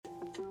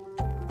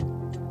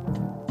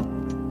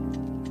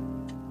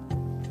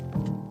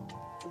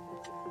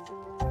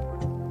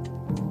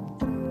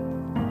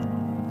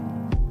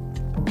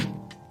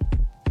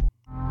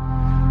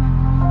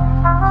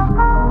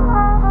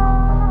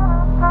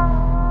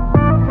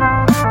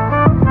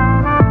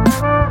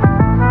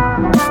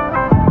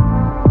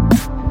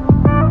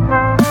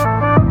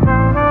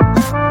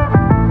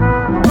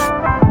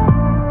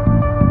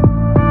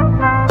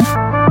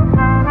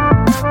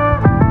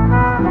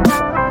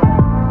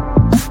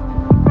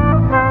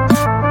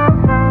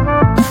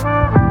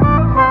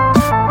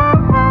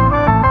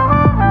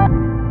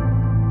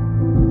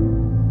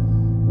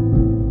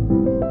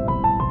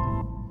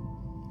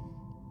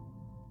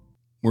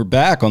We're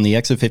back on the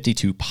Exit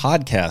 52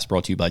 podcast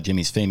brought to you by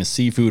Jimmy's Famous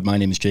Seafood. My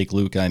name is Jake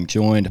Luke. I'm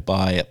joined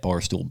by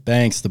Barstool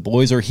Banks. The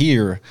boys are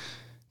here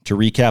to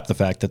recap the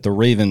fact that the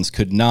Ravens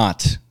could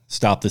not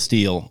stop the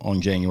steal on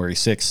January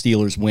 6th.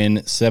 Steelers win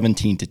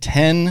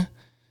 17-10.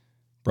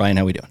 Brian,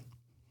 how we doing?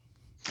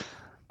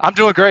 I'm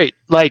doing great.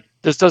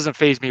 This doesn't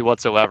faze me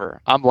whatsoever.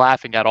 I'm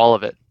laughing at all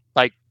of it.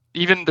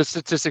 Even the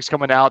statistics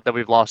coming out that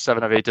we've lost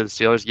 7 of 8 to the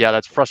Steelers, yeah,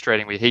 that's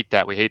frustrating. We hate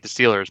that. We hate the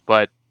Steelers.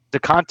 But the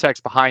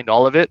context behind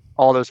all of it,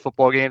 all those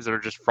football games that are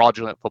just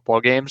fraudulent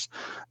football games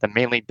that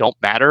mainly don't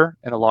matter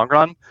in the long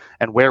run,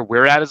 and where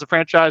we're at as a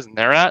franchise and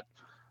they're at,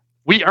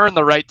 we earn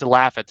the right to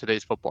laugh at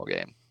today's football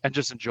game and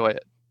just enjoy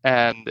it.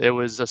 And it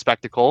was a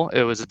spectacle.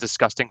 It was a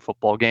disgusting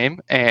football game,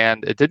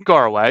 and it didn't go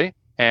our way.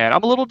 And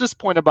I'm a little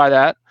disappointed by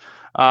that.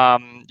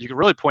 You can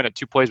really point at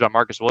 2 plays by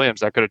Marcus Williams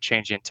that could have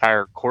changed the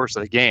entire course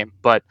of the game.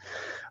 But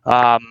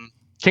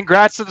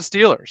congrats to the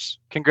Steelers.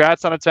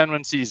 Congrats on a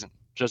 10-win season.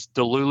 Just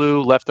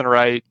Delulu left and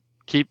right.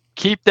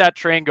 Keep that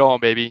train going,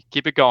 baby.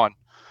 Keep it going.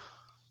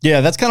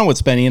 Yeah, that's kind of what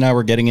Spenny and I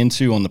were getting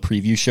into on the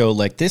preview show.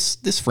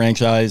 This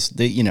franchise,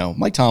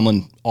 Mike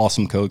Tomlin,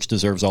 awesome coach,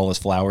 deserves all his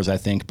flowers, I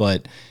think,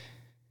 but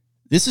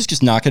this is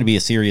just not going to be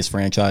a serious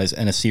franchise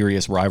and a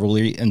serious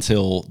rivalry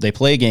until they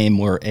play a game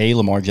where A,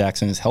 Lamar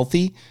Jackson is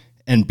healthy,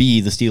 and B,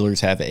 the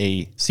Steelers have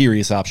a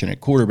serious option at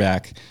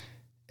quarterback.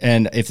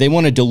 And if they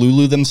want to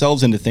Delulu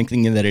themselves into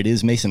thinking that it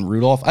is Mason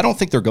Rudolph, I don't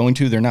think they're going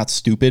to. They're not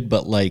stupid,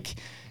 but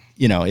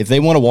if they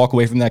want to walk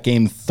away from that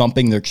game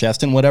thumping their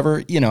chest and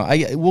whatever,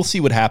 we'll see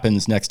what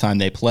happens next time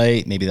they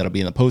play. Maybe that'll be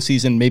in the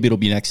postseason. Maybe it'll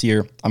be next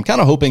year. I'm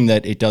kind of hoping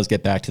that it does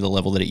get back to the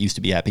level that it used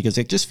to be at, because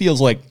it just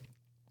feels like,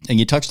 and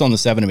you touched on the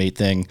 7 of 8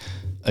 thing.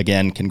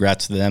 Again,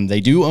 congrats to them.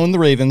 They do own the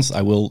Ravens.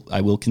 I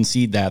will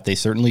concede that. They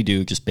certainly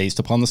do, just based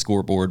upon the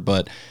scoreboard.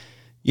 But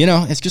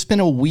it's just been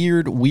a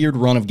weird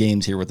run of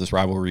games here with this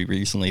rivalry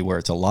recently, where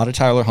it's a lot of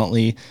Tyler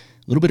Huntley,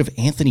 a little bit of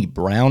Anthony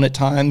Brown at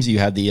times. You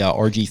had the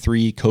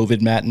RG3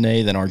 COVID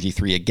matinee, then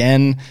RG3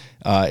 again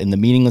in the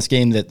meaningless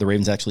game that the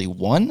Ravens actually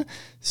won.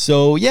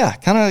 So yeah,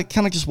 kind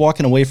of just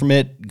walking away from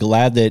it.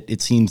 Glad that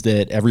it seems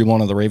that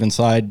everyone on the Ravens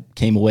side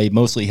came away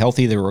mostly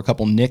healthy. There were a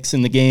couple nicks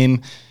in the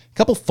game, a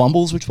couple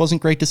fumbles, which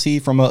wasn't great to see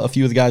from a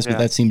few of the guys, but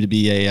that seemed to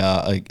be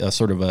a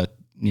sort of a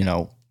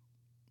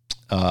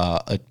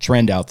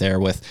trend out there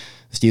with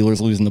Steelers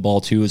losing the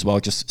ball too as well.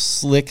 Just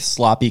slick,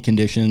 sloppy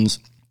conditions.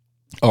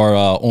 Our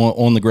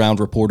on the ground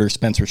reporter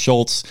Spencer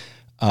Schultz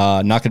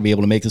not going to be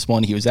able to make this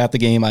one. He was at the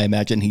game. I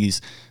imagine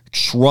he's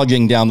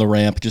trudging down the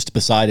ramp just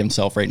beside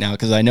himself right now,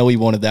 because I know he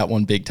wanted that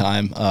one big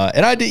time.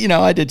 And I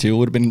did too.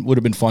 It would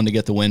have been fun to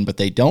get the win, but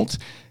they don't.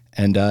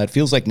 And it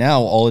feels like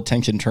now all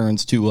attention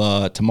turns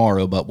to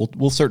tomorrow. But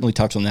we'll certainly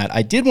touch on that.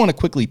 I did want to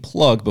quickly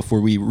plug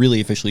before we really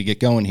officially get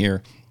going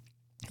here.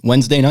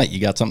 Wednesday night, you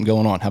got something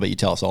going on. How about you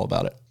tell us all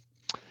about it?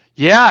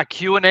 Yeah,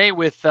 Q&A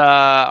with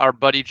our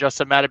buddy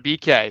Justin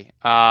Matabike.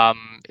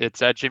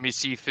 It's at Jimmy's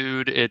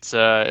Seafood.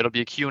 It'll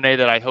be a Q&A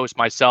that I host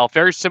myself,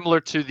 very similar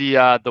to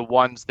the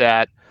ones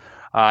that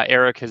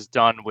Eric has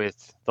done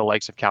with the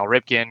likes of Cal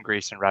Ripken,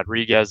 Grayson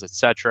Rodriguez,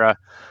 etc.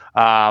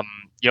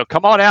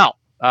 Come on out.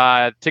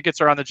 Tickets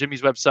are on the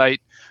Jimmy's website.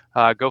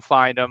 Go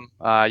find them.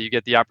 You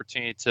get the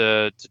opportunity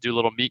to do a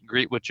little meet and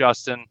greet with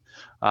Justin,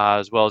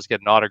 as well as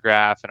get an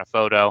autograph and a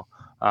photo.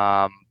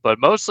 But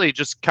mostly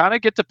just kind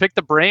of get to pick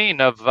the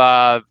brain of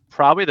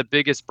probably the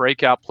biggest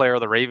breakout player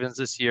of the Ravens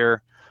this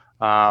year.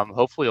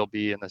 Hopefully he'll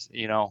be in this,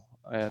 in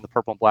the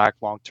purple and black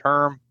long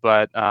term,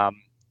 but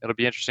it'll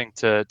be interesting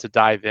to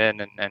dive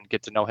in and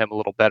get to know him a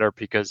little better,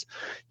 because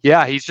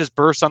he's just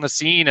burst on the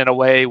scene in a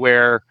way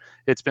where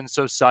it's been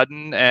so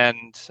sudden,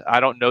 and I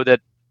don't know that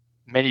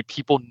many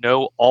people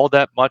know all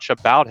that much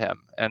about him.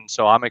 And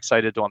so I'm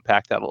excited to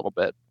unpack that a little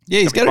bit. Yeah,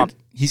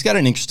 he's got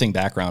an interesting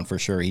background for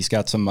sure. He's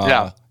got some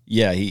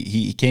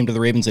he came to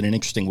the Ravens in an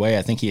interesting way.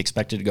 I think he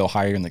expected to go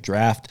higher in the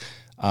draft.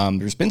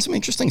 There's been some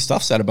interesting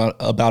stuff said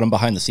about him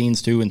behind the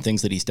scenes too, and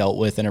things that he's dealt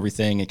with and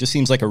everything. It just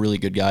seems like a really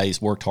good guy.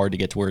 He's worked hard to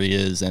get to where he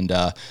is. And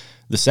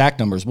the sack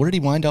numbers, what did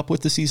he wind up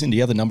with this season? Do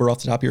you have the number off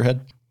the top of your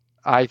head?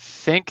 I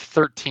think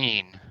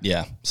 13.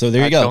 Yeah. So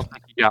there you go. I don't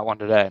think he got one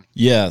today.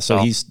 Yeah. So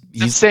he's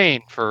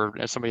insane for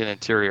somebody in the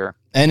interior.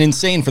 And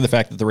insane for the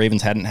fact that the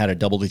Ravens hadn't had a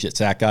double-digit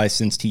sack guy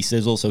since T.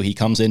 Sizzle. So he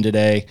comes in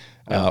today,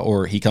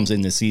 or he comes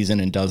in this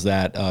season and does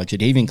that.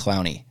 Jadeveon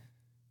Clowney,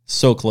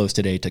 so close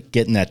today to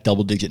getting that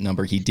double-digit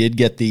number. He did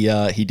get the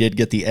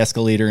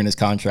escalator in his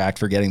contract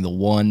for getting the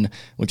 1,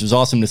 which was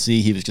awesome to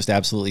see. He was just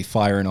absolutely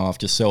firing off,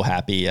 just so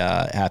happy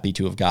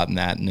to have gotten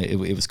that, and it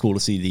was cool to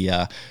see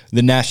the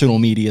national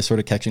media sort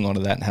of catching on to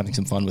that and having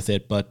some fun with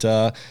it. But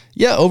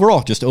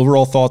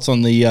overall thoughts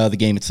on the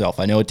game itself.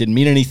 I know it didn't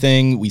mean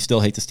anything. We still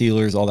hate the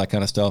Steelers, all that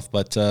kind of stuff.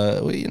 But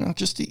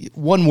just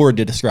one word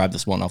to describe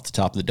this one off the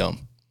top of the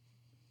dome.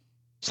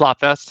 Slop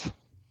fest.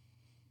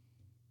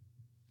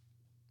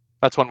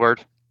 That's one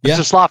word. Yeah.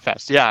 It's a slop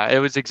fest. Yeah, it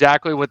was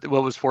exactly what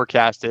was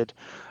forecasted.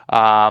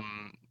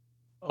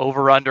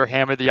 over under,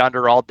 hammered the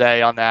under all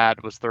day on that.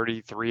 It was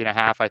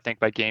 33.5, I think,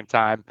 by game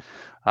time.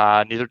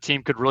 Neither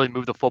team could really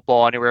move the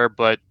football anywhere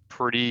but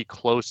pretty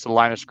close to the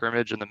line of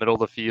scrimmage in the middle of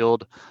the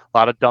field. A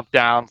lot of dump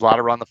downs, a lot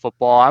of run the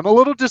football. I'm a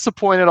little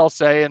disappointed, I'll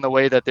say, in the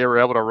way that they were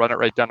able to run it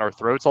right down our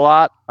throats a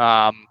lot.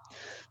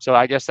 So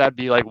I guess that'd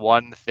be like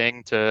one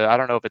thing to, I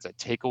don't know if it's a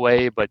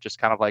takeaway, but just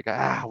kind of like,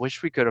 I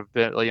wish we could have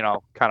been,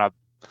 kind of,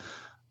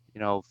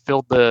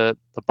 filled the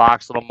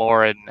box a little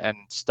more and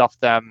stuffed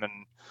them and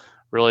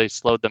really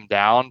slowed them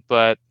down.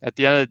 But at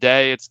the end of the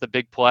day, it's the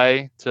big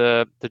play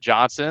to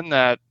Johnson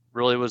that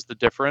really was the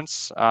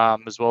difference,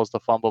 as well as the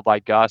fumble by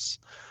Gus.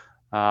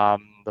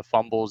 The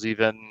fumbles,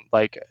 even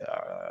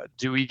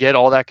do we get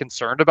all that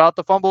concerned about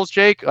the fumbles,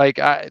 Jake? Like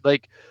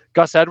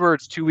Gus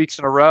Edwards 2 weeks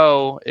in a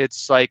row,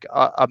 it's like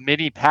a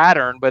mini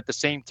pattern, but at the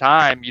same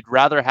time, you'd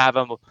rather have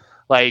him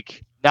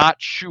not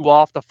shoo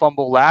off the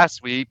fumble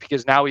last week,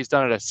 because now he's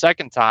done it a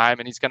second time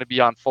and he's going to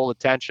be on full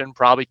attention,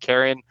 probably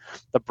carrying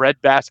the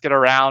breadbasket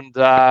around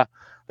the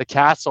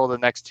castle the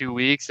next 2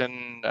 weeks.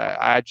 And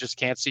I just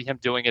can't see him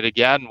doing it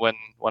again when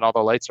all the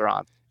lights are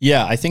on.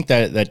 Yeah, I think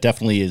that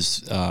definitely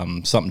is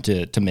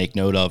something to make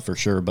note of for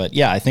sure. But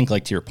yeah, I think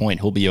to your point,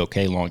 he'll be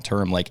okay long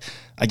term.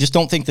 I just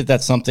don't think that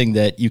that's something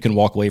that you can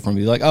walk away from and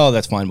be like, oh,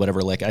 that's fine,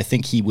 whatever. I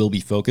think he will be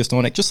focused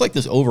on it. Just like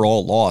this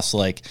overall loss,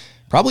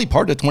 probably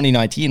part of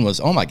 2019 was,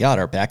 oh my God,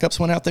 our backups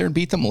went out there and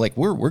beat them.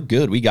 We're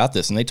good, we got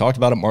this. And they talked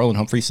about it. Marlon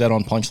Humphrey said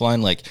on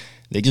Punchline,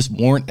 they just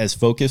weren't as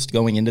focused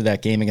going into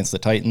that game against the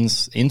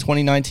Titans in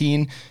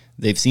 2019.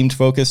 They've seemed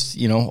focused,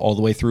 all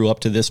the way through up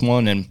to this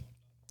one. And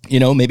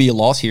maybe a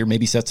loss here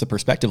maybe sets the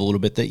perspective a little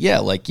bit that, yeah,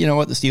 what,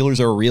 the Steelers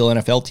are a real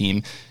NFL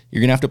team.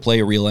 You're going to have to play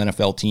a real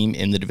NFL team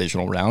in the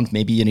divisional round,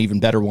 maybe an even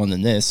better one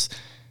than this.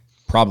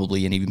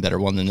 Probably an even better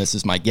one than this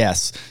is my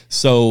guess.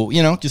 So,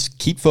 just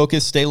keep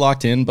focused, stay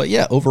locked in. But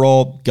yeah,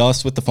 overall,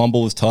 Gus with the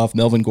fumble was tough.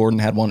 Melvin Gordon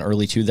had one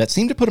early too. That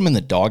seemed to put him in the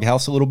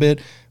doghouse a little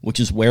bit, which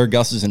is where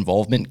Gus's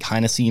involvement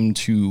kind of seemed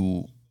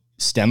to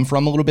stem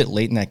from a little bit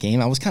late in that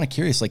game. I was kind of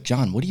curious,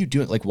 John, what are you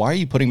doing? Why are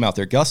you putting him out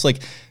there? Gus,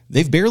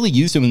 they've barely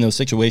used him in those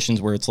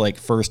situations where it's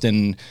first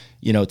and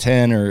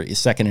 10 or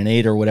second and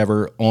 8 or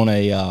whatever on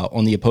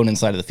the opponent's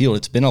side of the field.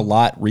 It's been a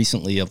lot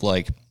recently of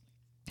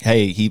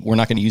hey, we're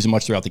not going to use him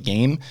much throughout the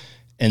game.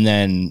 And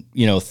then,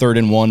 3rd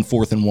and 1,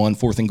 4th and 1,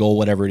 4th and goal,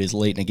 whatever it is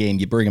late in a game,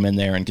 you bring him in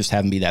there and just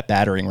have him be that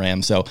battering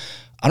ram. So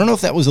I don't know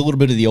if that was a little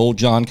bit of the old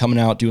John coming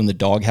out doing the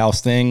doghouse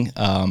thing,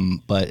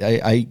 but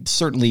I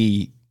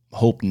certainly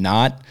hope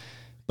not.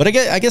 But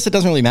I guess it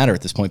doesn't really matter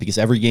at this point because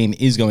every game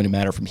is going to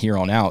matter from here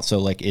on out.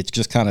 So it's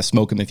just kind of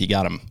smoke him if you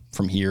got him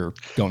from here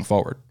going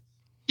forward.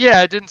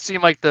 Yeah, it didn't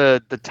seem like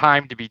the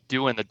time to be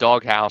doing the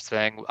doghouse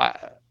thing.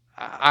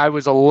 I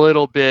was a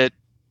little bit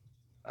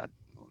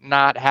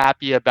not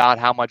happy about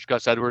how much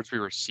Gus Edwards we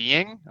were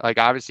seeing.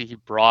 Obviously he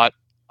brought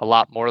a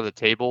lot more to the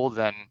table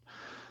than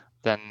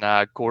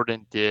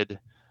Gordon did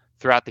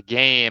throughout the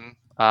game.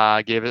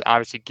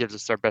 Obviously gives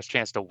us our best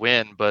chance to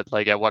win, but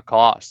at what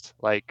cost?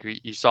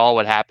 You saw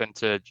what happened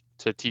to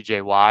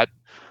TJ Watt.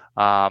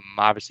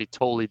 Obviously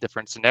totally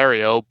different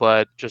scenario,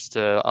 but just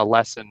a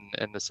lesson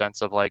in the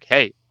sense of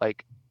hey,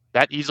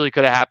 that easily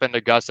could have happened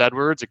to Gus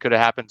Edwards. It could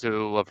have happened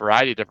to a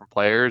variety of different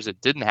players.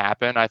 It didn't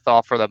happen. I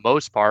thought for the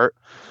most part,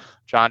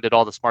 John did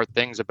all the smart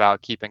things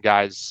about keeping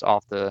guys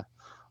off the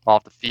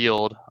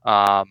field.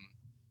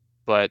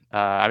 But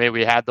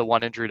we had the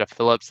one injury to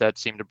Phillips that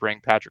seemed to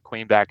bring Patrick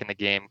Queen back in the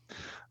game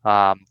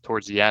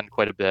towards the end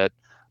quite a bit.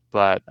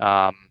 But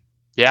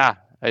yeah,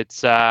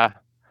 it's a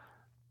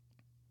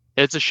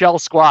shell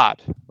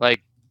squad.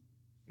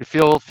 You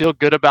feel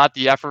good about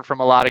the effort from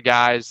a lot of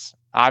guys.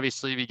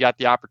 Obviously, we got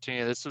the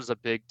opportunity. This was a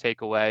big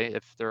takeaway.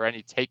 If there are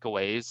any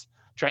takeaways,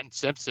 Trenton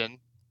Simpson,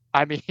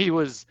 he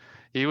was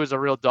a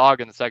real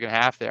dog in the second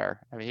half there.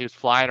 He was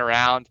flying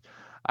around.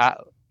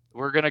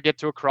 We're going to get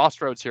to a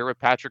crossroads here with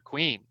Patrick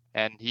Queen,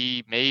 and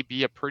he may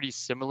be a pretty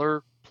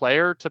similar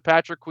player to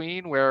Patrick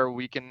Queen where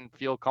we can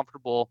feel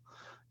comfortable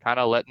kind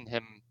of letting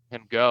him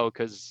go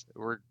because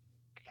we're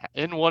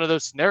in one of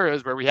those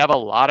scenarios where we have a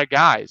lot of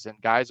guys and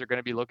guys are going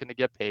to be looking to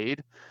get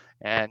paid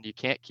and you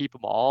can't keep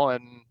them all.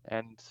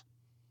 And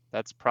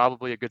that's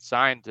probably a good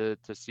sign to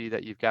see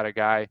that you've got a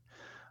guy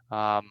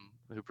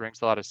who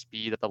brings a lot of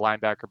speed at the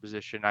linebacker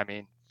position.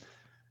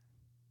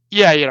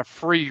 Yeah, he had a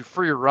free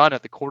run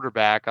at the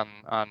quarterback on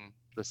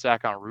the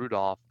sack on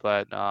Rudolph,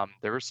 but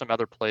there were some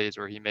other plays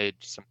where he made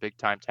some big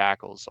time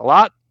tackles. A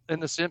lot in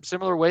the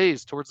similar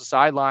ways towards the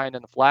sideline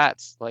and the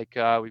flats,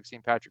 we've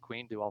seen Patrick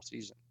Queen do all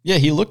season. Yeah,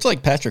 he looked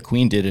like Patrick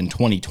Queen did in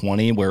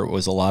 2020, where it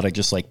was a lot of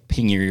just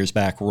ping your ears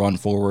back, run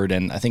forward.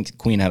 And I think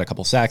Queen had a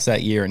couple sacks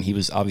that year, and he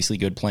was obviously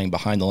good playing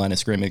behind the line of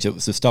scrimmage. It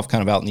was the stuff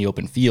kind of out in the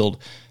open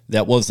field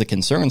that was the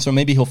concern. So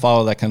maybe he'll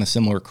follow that kind of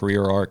similar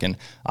career arc. And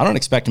I don't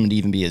expect him to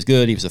even be as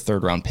good. He was a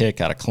 3rd-round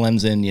pick out of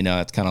Clemson.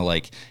 It's kind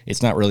of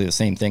it's not really the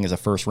same thing as a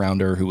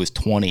first-rounder who was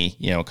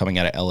 20, coming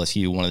out of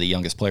LSU, one of the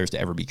youngest players to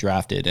ever be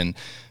drafted. And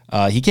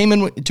he came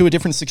into a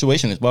different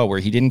situation as well, where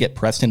he didn't get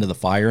pressed into the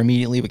fire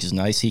immediately, which is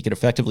nice. He could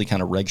effectively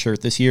kind of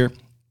redshirt this year.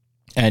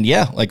 And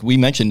yeah, like we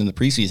mentioned in the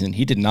preseason,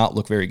 he did not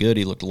look very good.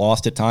 He looked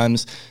lost at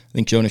times. I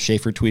think Jonas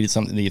Schaefer tweeted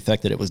something to the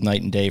effect that it was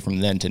night and day from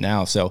then to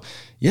now. So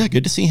yeah,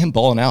 good to see him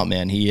balling out,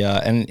 man. He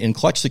and in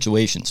clutch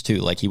situations too.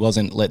 Like he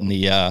wasn't letting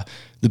the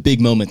big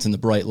moments and the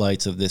bright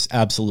lights of this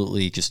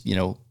absolutely just,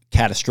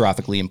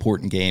 catastrophically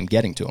important game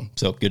getting to him.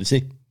 So good to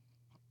see.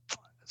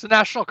 It's a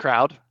national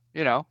crowd,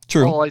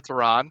 True. All lights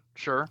are on,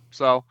 sure.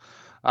 So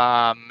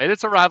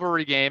it's a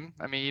rivalry game.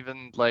 I mean,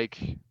 even like,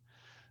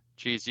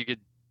 geez, you could.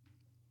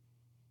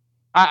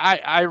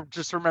 I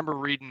just remember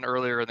reading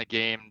earlier in the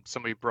game,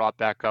 somebody brought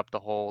back up the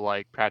whole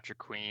like Patrick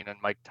Queen and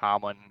Mike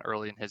Tomlin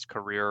early in his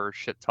career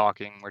shit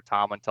talking, where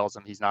Tomlin tells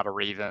him he's not a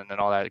Raven and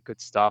all that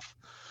good stuff.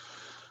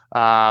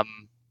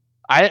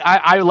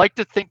 I like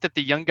to think that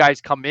the young guys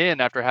come in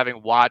after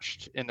having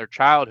watched in their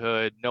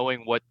childhood,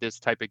 knowing what this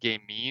type of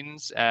game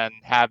means, and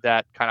have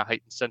that kind of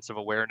heightened sense of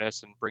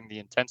awareness and bring the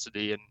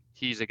intensity. And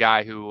he's a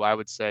guy who I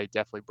would say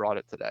definitely brought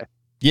it today.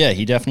 Yeah,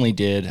 he definitely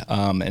did.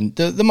 And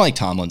the Mike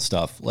Tomlin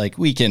stuff, like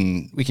we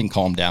can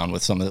calm down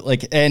with some of it.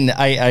 Like, and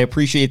I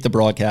appreciate the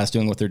broadcast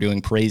doing what they're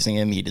doing, praising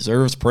him. He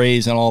deserves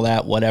praise and all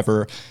that,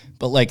 whatever.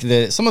 But like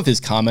some of his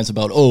comments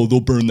about, oh, they'll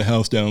burn the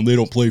house down, they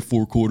don't play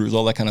 4 quarters,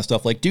 all that kind of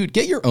stuff. Like, dude,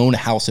 get your own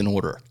house in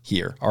order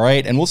here, all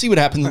right? And we'll see what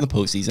happens in the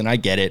postseason. I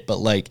get it, but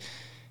like,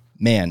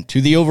 man, to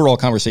the overall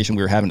conversation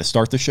we were having to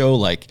start the show,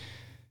 like.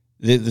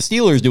 The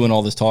Steelers doing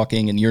all this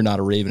talking, and you're not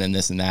a Raven and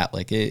this and that.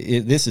 Like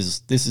this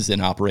is an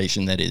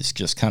operation that is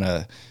just kind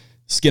of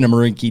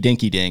skinnamarink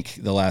dinky dink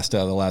the last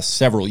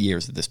several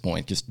years at this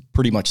point, just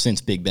pretty much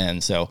since Big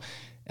Ben. So,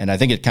 and I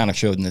think it kind of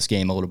showed in this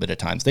game a little bit of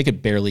times they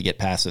could barely get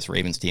past this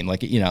Ravens team.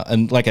 Like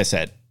and like I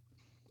said,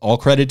 all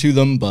credit to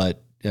them,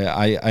 but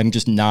I'm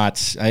just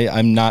not.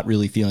 I'm not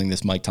really feeling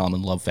this Mike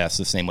Tomlin love fest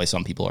the same way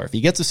some people are. If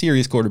he gets a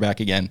serious quarterback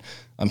again,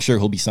 I'm sure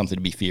he'll be something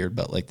to be feared.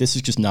 But like this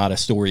is just not a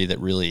story that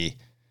really.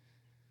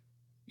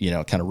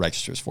 Kind of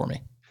registers for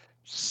me.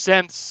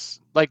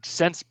 Since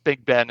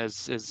Big Ben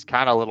is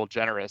kind of a little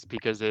generous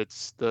because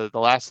it's the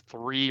last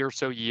 3 or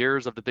so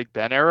years of the Big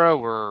Ben era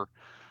were,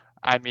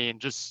 I mean,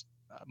 just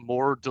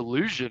more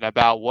delusion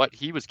about what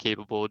he was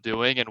capable of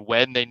doing and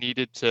when they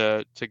needed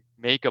to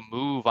make a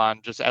move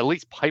on just at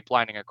least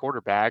pipelining a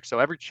quarterback. So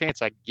every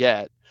chance I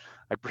get,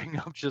 I bring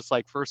up just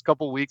like first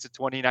couple weeks of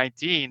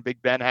 2019,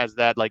 Big Ben has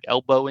that like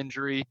elbow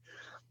injury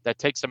that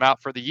takes him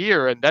out for the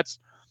year. And that's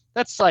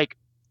like,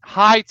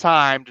 high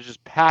time to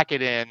just pack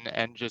it in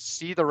and just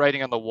see the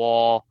writing on the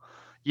wall.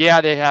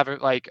 Yeah, they have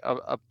like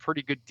a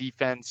pretty good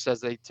defense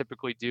as they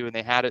typically do, and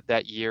they had it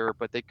that year,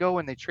 but they go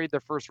and they trade their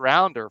first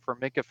rounder for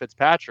Minkah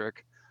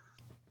Fitzpatrick.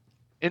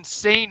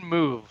 Insane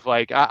move.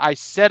 Like I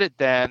said it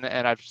then,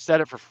 and I've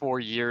said it for 4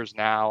 years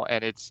now,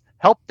 and it's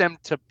helped them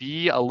to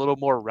be a little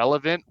more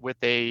relevant with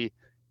a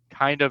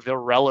kind of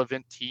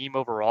irrelevant team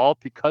overall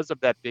because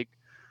of that big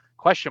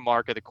question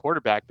mark at the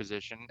quarterback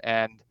position.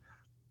 And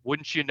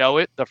wouldn't you know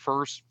it, the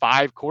first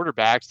 5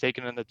 quarterbacks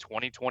taken in the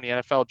 2020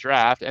 NFL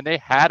draft, and they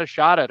had a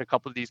shot at a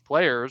couple of these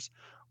players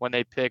when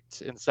they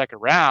picked in the second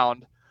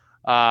round,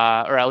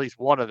 or at least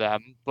one of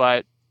them.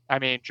 But, I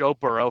mean, Joe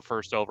Burrow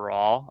first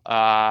overall.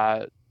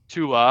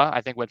 Tua,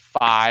 I think, went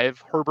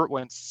 5. Herbert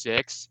went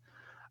 6.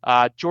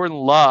 Jordan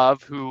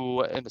Love,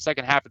 who in the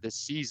second half of this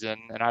season,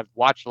 and I've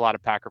watched a lot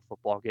of Packer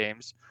football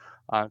games,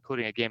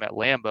 including a game at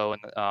Lambeau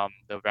in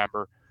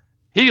November,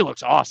 he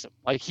looks awesome.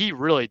 Like he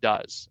really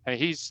does. I mean,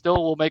 he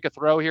still will make a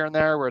throw here and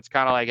there where it's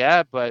kind of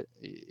like, but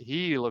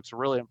he looks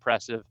really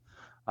impressive.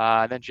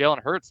 And then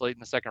Jalen Hurts late in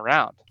the second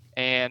round.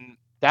 And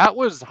that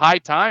was high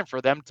time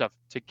for them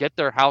to get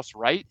their house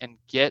right and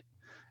get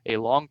a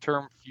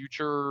long-term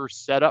future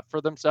set up for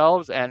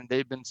themselves. And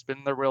they've been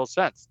spinning their wheels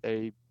since.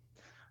 They,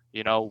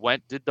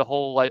 did the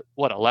whole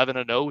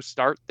 11-0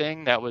 start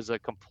thing. That was a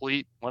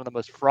complete, one of the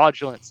most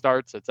fraudulent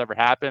starts that's ever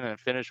happened, and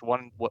finished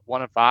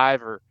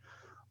 1-5 or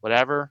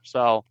whatever.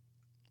 So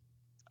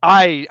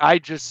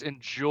I just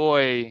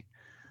enjoy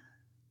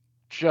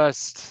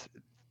just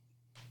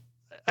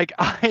like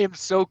I am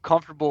so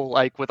comfortable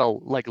like with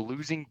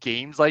losing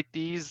games like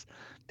these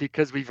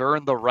because we've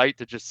earned the right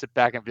to just sit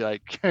back and be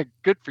like,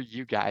 good for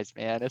you guys,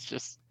 man. It's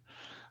just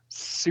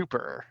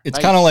super. It's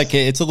nice. Kind of like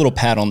it's a little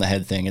pat on the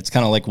head thing. It's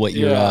kind of like what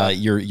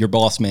your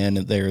boss man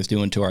there is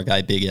doing to our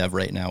guy Big Ev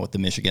right now with the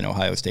Michigan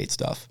Ohio State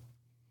stuff.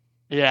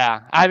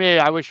 Yeah, I mean,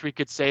 I wish we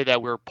could say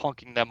that we're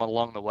punking them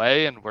along the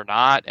way, and we're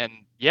not. And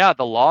yeah,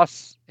 the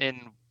loss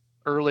in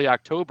early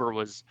October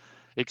was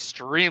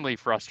extremely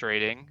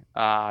frustrating.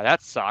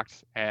 That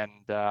sucked. And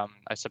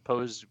I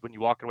suppose when you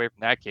walk away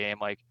from that game,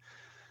 like,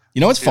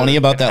 what's funny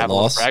about that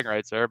loss? Bragging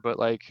rights there, but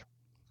like,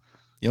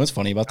 what's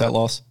funny about that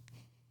loss?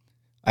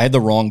 I had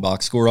the wrong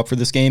box score up for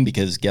this game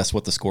because guess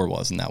what the score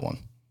was in that one?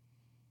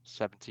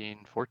 17-14.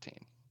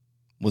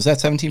 Was that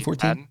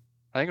 17-14?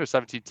 I think it was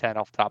 17-10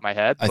 off the top of my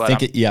head. I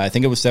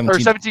think it was 17.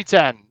 Or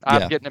 17-10.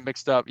 I'm getting it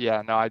mixed up.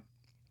 Yeah, no,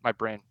 my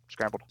brain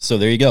scrambled. So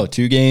there you go.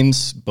 2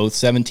 games, both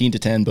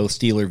 17-10, both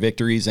Steeler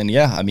victories. And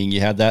yeah, I mean, you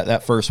had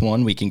that first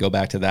one. We can go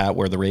back to that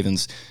where the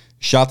Ravens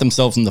shot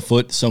themselves in the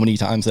foot so many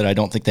times that I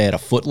don't think they had a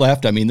foot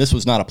left. I mean, this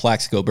was not a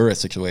Plaxico Burress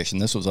situation.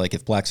 This was like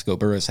if Plaxico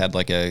Burress had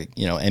like a,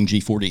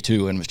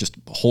 MG42 and was just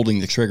holding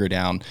the trigger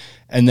down.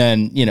 And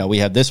then, we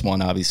had this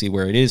one, obviously,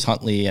 where it is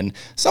Huntley, and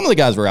some of the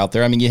guys were out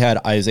there. I mean, you had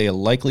Isaiah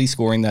Likely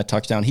scoring that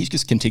touchdown. He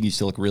just continues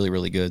to look really,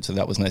 really good. So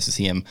that was nice to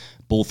see him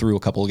bull through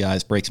a couple of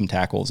guys, break some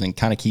tackles, and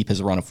kind of keep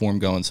his run of form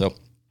going. So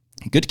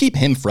good to keep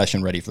him fresh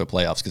and ready for the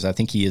playoffs, because I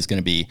think he is going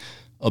to be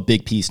a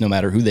big piece no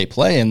matter who they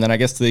play. And then I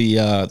guess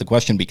the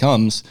question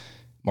becomes,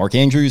 Mark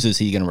Andrews, is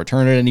he going to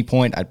return at any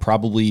point? I'd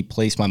probably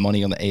place my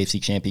money on the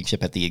AFC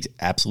Championship at the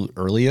absolute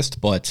earliest,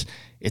 but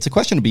it's a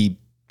question to be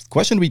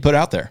put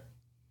out there.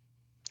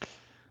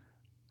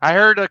 I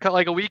heard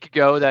a week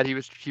ago that he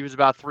was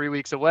about 3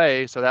 weeks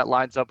away, so that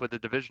lines up with the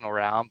divisional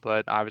round.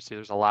 But obviously,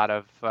 there's a lot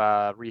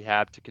of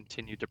rehab to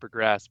continue to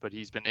progress. But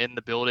he's been in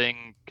the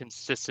building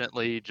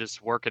consistently,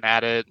 just working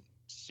at it.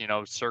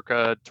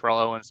 Circa Terrell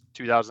Owens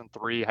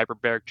 2003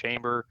 hyperbaric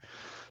chamber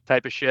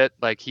type of shit.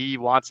 Like, he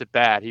wants it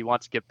bad. He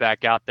wants to get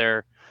back out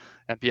there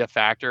and be a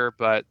factor.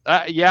 But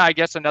I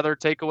guess another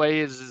takeaway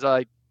is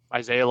like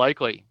Isaiah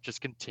Likely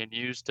just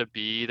continues to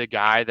be the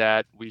guy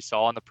that we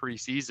saw in the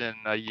preseason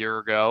a year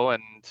ago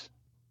and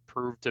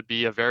proved to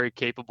be a very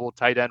capable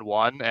tight end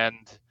one.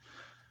 And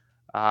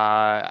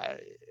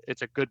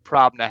it's a good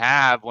problem to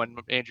have when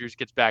Andrews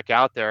gets back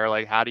out there.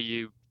 Like, how do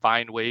you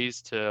find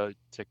ways to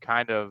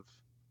kind of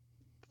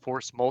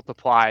force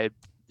multiply,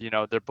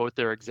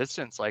 their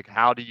existence? Like,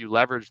 how do you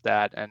leverage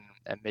that and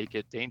make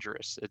it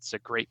dangerous? It's a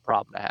great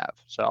problem to have.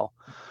 So,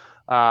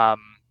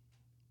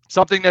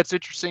 something that's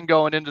interesting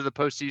going into the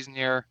postseason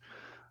here.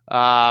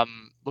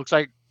 Looks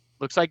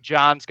like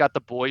John's got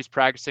the boys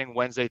practicing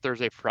Wednesday,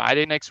 Thursday,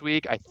 Friday next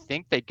week. I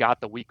think they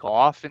got the week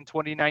off in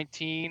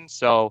 2019,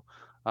 so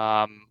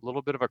a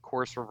little bit of a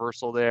course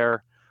reversal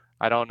there.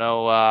 I don't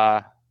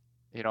know,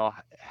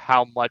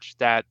 how much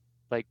that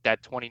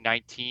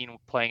 2019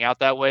 playing out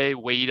that way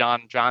weighed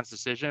on John's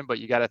decision, but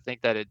you got to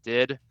think that it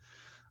did,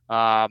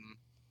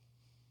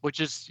 which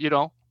is,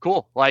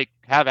 cool. Like,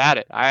 have at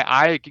it.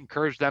 I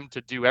encourage them to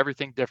do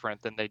everything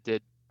different than they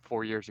did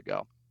 4 years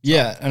ago.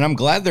 Yeah, and I'm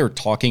glad they're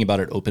talking about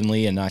it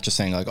openly and not just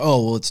saying like,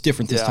 oh, well, it's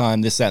different this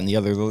time, this, that, and the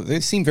other. They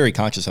seem very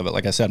conscious of it.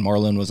 Like I said,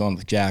 Marlon was on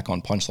with Jack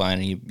on Punchline,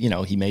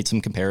 and he made some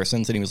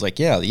comparisons, and he was like,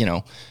 yeah,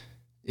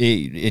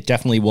 it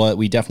definitely was.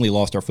 We definitely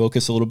lost our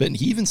focus a little bit, and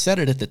he even said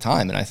it at the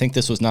time. And I think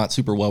this was not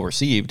super well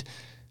received.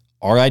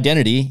 Our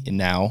identity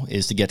now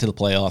is to get to the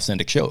playoffs and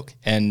to choke.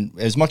 And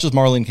as much as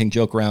Marlon can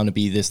joke around and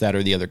be this, that,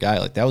 or the other guy,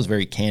 like, that was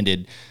very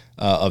candid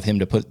of him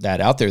to put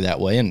that out there that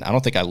way. And I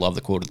don't think I love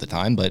the quote at the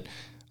time, but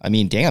I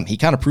mean, damn, he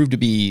kind of proved to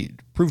be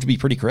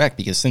pretty correct,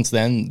 because since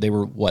then they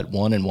were 1-1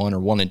 or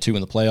 1-2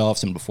 in the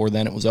playoffs, and before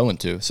then it was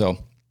 0-2. So,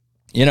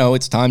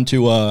 it's time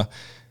to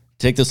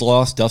take this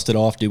loss, dust it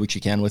off, do what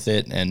you can with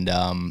it, and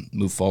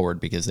move forward,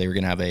 because they were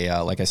going to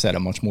have like I said,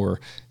 a much more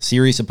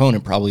serious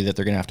opponent probably that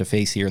they're going to have to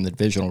face here in the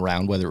divisional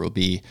round, whether it will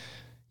be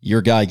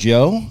your guy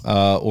Joe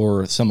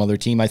or some other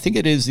team. I think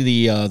it is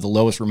the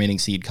lowest remaining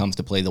seed comes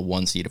to play the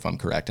 1 seed, if I'm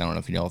correct. I don't know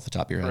if you know off the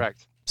top of your head.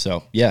 Correct.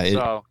 So,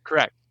 yeah.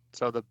 Correct.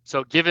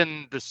 So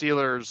given the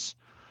Steelers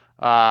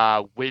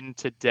win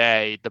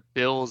today, the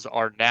Bills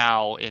are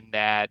now in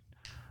that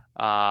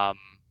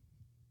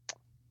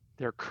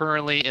they're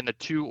currently in the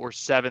 2 or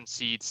 7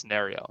 seed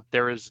scenario.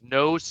 There is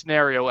no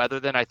scenario other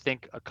than, I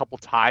think, a couple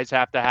ties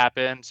have to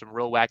happen, some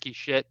real wacky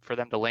shit for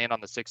them to land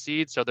on the 6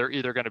 seed. So they're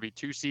either going to be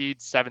 2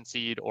 seeds, 7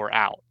 seed, or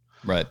out.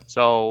 Right.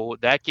 So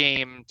that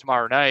game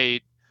tomorrow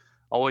night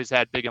always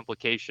had big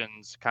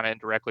implications kind of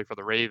indirectly for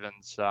the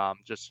Ravens,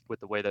 just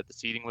with the way that the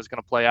seeding was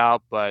going to play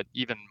out, but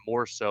even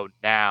more so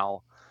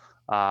now.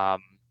 I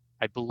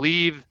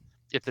believe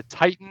if the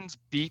Titans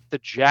beat the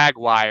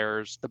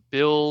Jaguars, the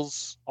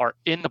Bills are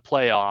in the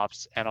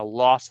playoffs, and a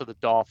loss of the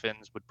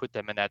Dolphins would put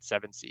them in that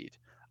 7 seed.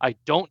 I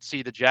don't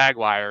see the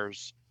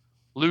Jaguars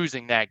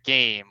losing that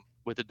game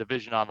with the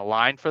division on the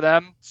line for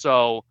them.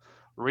 So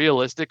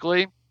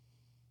realistically,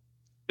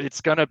 it's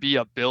going to be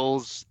a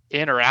Bills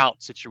in or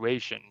out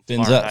situation.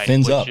 Fins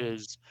up.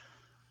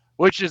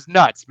 Which is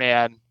nuts,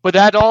 man. But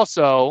that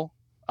also,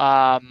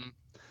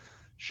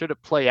 should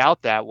it play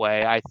out that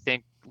way, I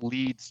think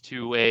leads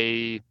to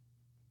a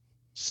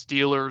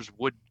Steelers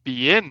would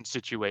be in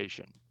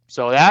situation.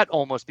 So that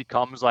almost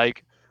becomes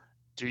like,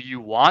 do you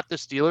want the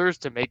Steelers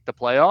to make the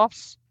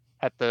playoffs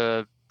at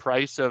the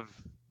price of,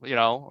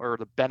 or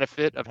the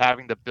benefit of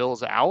having the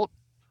Bills out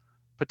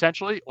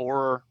potentially?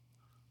 Or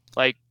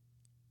like,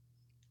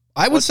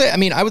 I would say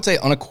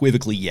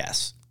unequivocally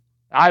yes.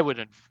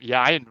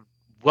 I'd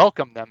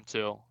welcome them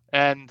to.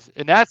 And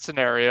in that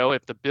scenario,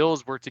 if the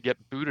Bills were to get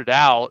booted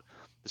out,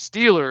 the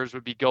Steelers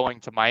would be going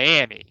to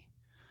Miami.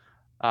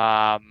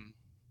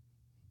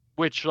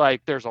 Which,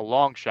 like, there's a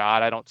long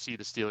shot. I don't see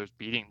the Steelers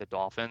beating the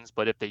Dolphins,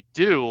 but if they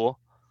do,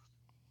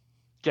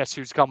 guess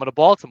who's coming to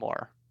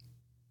Baltimore?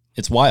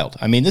 It's wild.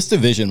 I mean, this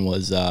division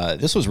was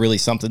really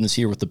something this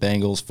year, with the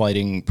Bengals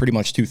fighting pretty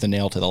much tooth and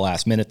nail to the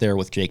last minute there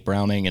with Jake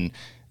Browning, and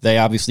they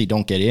obviously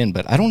don't get in.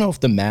 But I don't know if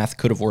the math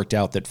could have worked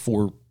out that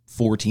four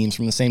 4 teams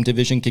from the same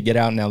division could get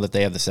out now that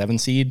they have the 7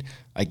 seed.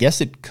 I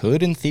guess it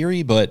could in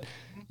theory, but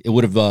it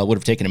would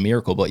have taken a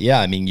miracle. But yeah,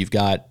 I mean, you've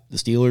got the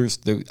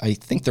Steelers. I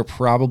think they're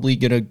probably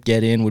going to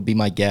get in, would be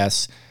my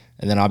guess.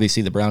 And then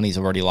obviously the Brownies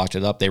have already locked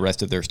it up. They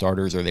rested their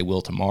starters, or they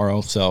will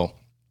tomorrow. So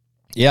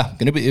yeah,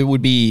 it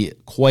would be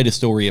quite a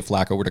story if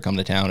Flacco were to come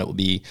to town. It would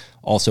be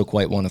also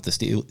quite one if the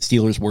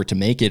Steelers were to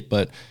make it.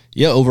 But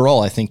yeah,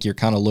 overall, I think you're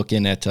kind of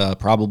looking at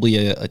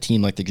probably a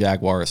team like the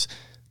Jaguars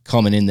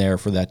coming in there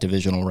for that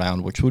divisional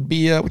round, which would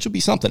be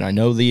something. I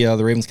know the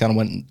Ravens kind of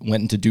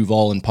went into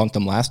Duval and punked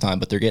them last time,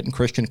 but they're getting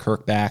Christian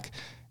Kirk back,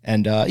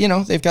 and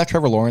they've got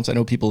Trevor Lawrence. I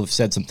know people have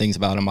said some things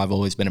about him. I've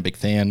always been a big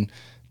fan.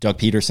 Doug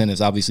Peterson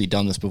has obviously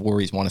done this before.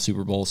 He's won a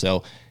Super Bowl,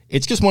 so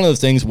it's just one of those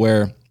things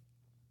where,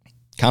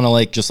 kind of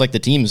like, just like the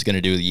team is going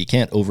to do, you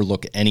can't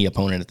overlook any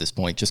opponent at this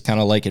point. Just kind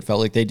of like it felt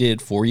like they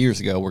did 4 years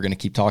ago. We're going to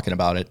keep talking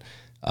about it.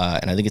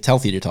 And I think it's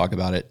healthy to talk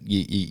about it.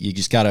 You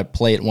just got to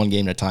play it one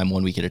game at a time,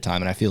 1 week at a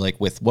time. And I feel like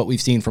with what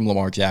we've seen from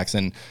Lamar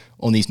Jackson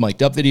on these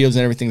mic'd up videos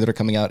and everything that are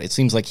coming out, it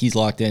seems like he's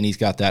locked in. He's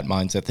got that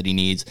mindset that he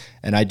needs.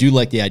 And I do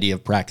like the idea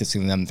of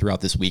practicing them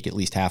throughout this week, at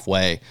least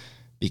halfway,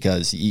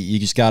 because you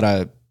just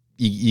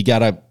you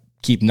gotta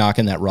keep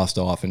knocking that rust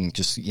off and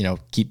just,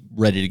 keep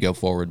ready to go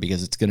forward,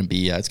 because it's going to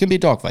be a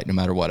dogfight no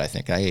matter what. I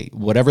think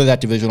whatever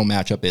that divisional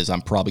matchup is,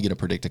 I'm probably going to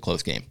predict a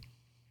close game.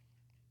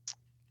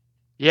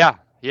 Yeah,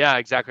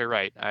 exactly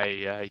right.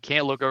 I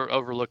can't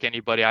overlook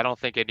anybody. I don't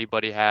think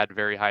anybody had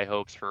very high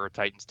hopes for a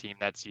Titans team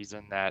that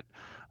season. That,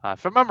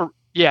 if I remember,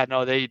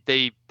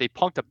 they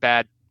punked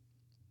a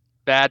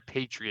bad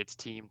Patriots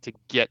team to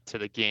get to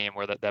the game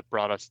where that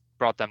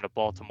brought them to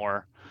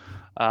Baltimore.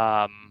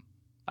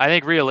 I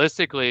think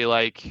realistically,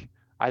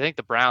 I think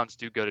the Browns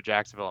do go to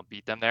Jacksonville and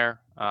beat them there,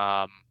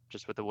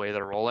 just with the way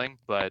they're rolling.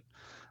 But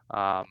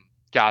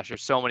gosh,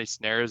 there's so many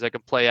scenarios that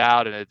can play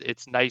out, and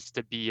it's nice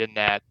to be in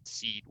that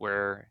seat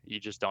where you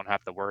just don't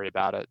have to worry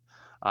about it.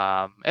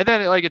 And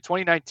then, in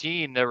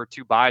 2019, there were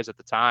 2 buys at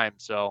the time,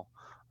 so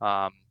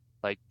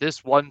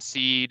this 1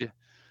 seed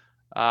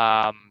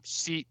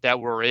seat that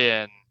we're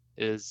in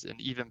is an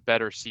even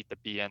better seat to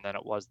be in than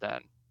it was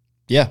then.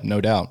 Yeah,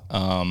 no doubt.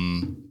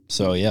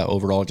 So yeah,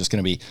 overall, just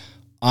going to be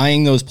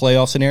eyeing those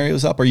playoff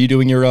scenarios up. Are you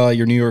doing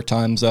your New York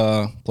Times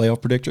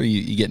playoff predictor?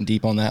 You getting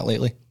deep on that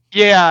lately?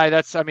 Yeah,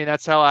 that's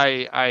how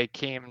I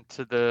came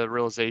to the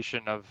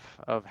realization of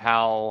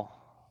how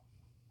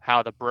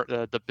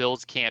the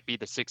Bills can't be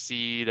the 6th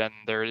seed, and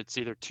it's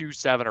either 2,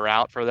 7 or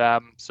out for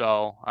them.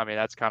 So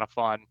that's kind of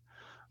fun.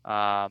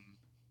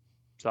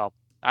 So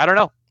I don't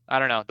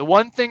know. The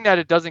one thing that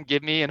it doesn't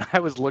give me, and I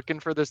was looking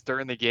for this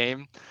during the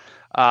game,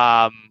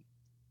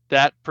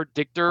 that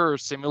predictor or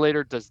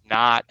simulator does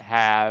not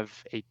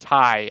have a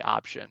tie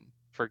option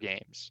for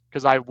games,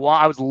 because I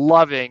was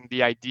loving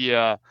the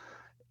idea.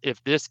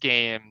 If this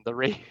game, the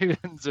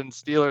Ravens and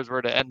Steelers,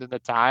 were to end in a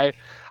tie,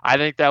 I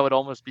think that would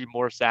almost be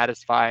more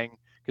satisfying,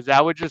 because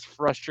that would just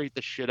frustrate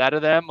the shit out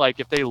of them.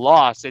 If they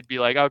lost, they'd be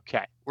like,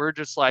 okay, we're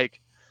just all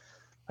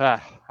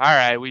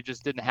right, we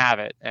just didn't have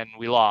it and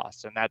we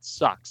lost, and that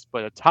sucks.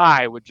 But a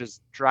tie would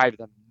just drive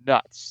them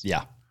nuts.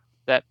 Yeah.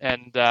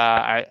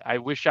 I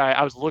wish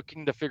I was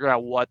looking to figure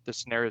out what the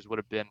scenarios would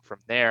have been from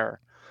there,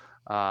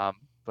 but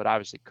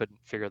obviously couldn't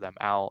figure them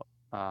out.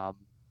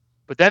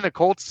 But then the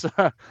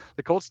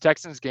Colts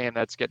Texans game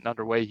that's getting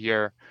underway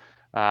here,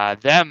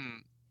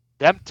 them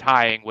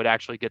tying would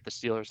actually get the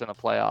Steelers in the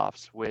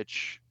playoffs,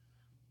 which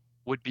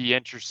would be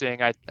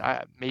interesting.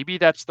 I maybe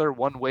that's their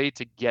one way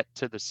to get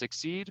to the 6th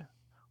seed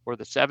or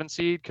the 7th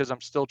seed, because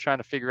I'm still trying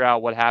to figure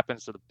out what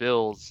happens to the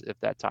Bills if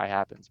that tie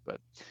happens.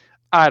 But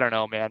I don't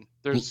know, man.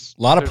 There's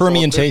a lot of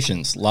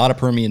permutations. A lot of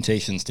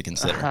permutations to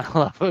consider. I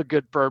love a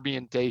good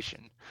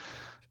permutation.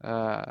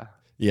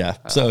 Yeah.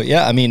 So,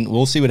 yeah,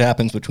 we'll see what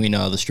happens between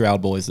the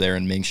Stroud boys there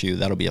and Minshew.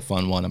 That'll be a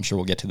fun one. I'm sure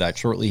we'll get to that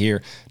shortly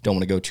here. Don't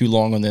want to go too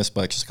long on this,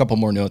 but just a couple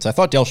more notes. I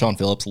thought Delshon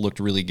Phillips looked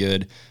really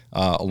good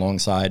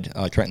alongside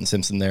Trenton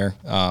Simpson there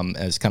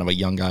as kind of a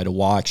young guy to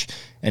watch.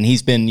 And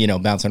he's been,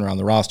 bouncing around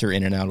the roster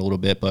in and out a little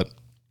bit, but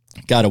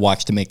got to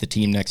watch to make the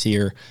team next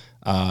year.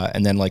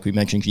 And then, like we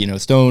mentioned, Geno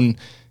Stone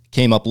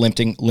came up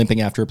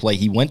limping after a play.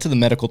 He went to the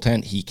medical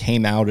tent. He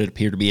came out. It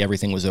appeared to be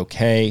everything was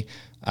okay.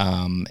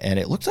 And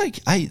it looks like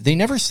they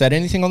never said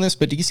anything on this,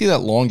 but did you see that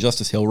long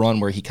Justice Hill run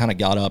where he kind of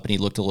got up and he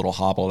looked a little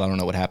hobbled? I don't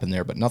know what happened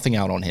there, but nothing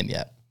out on him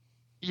yet.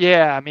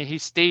 Yeah, he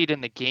stayed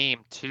in the game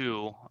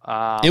too.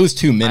 It was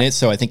 2 minutes,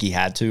 so I think he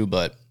had to,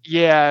 but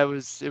yeah, it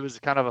was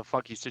kind of a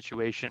funky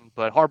situation.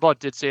 But Harbaugh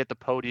did say at the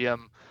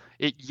podium,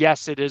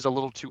 yes, it is a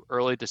little too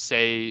early to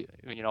say,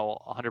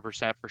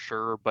 100% for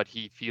sure, but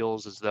he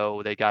feels as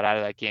though they got out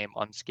of that game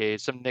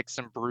unscathed. Some nicks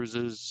and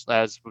bruises,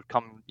 as would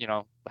come,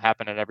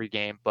 happen in every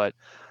game, but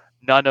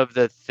none of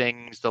the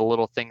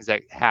little things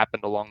that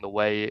happened along the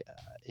way.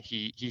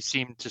 He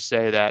seemed to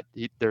say that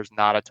there's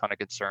not a ton of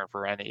concern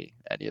for any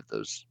of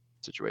those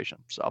situation.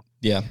 So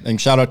yeah, and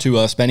shout out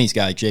to Spenny's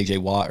guy, JJ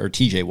Watt, or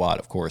TJ Watt,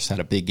 of course, had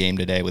a big game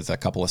today with a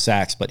couple of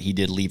sacks, but he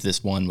did leave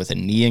this one with a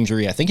knee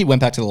injury. I think he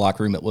went back to the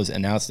locker room. It was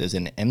announced as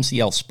an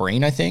MCL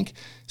sprain, I think.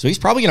 So he's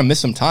probably going to miss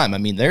some time. I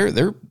mean,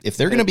 if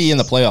they're going to be in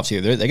the playoffs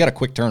here, they got a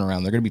quick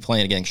turnaround. They're going to be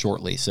playing again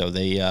shortly. So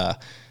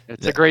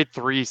it's a grade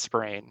 3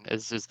 sprain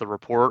is the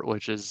report,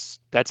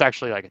 that's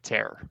actually like a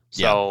tear.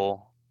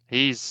 So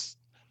he's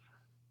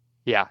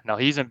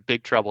in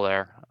big trouble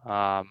there.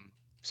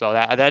 So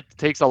that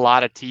takes a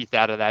lot of teeth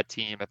out of that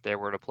team if they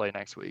were to play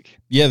next week.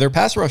 Yeah, their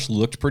pass rush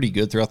looked pretty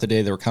good throughout the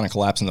day. They were kind of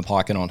collapsing the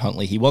pocket on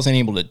Huntley. He wasn't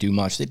able to do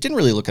much. It didn't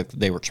really look like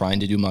they were trying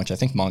to do much. I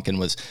think Monken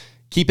was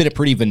keeping it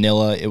pretty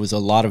vanilla. It was a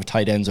lot of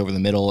tight ends over the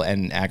middle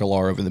and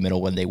Aguilar over the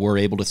middle when they were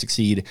able to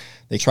succeed.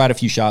 They tried a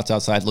few shots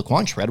outside.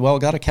 Laquan Treadwell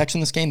got a catch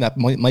in this game. That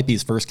might be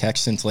his first catch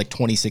since like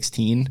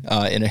 2016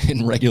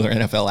 in regular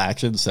NFL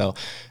action. So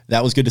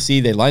that was good to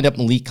see. They lined up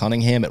Malik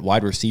Cunningham at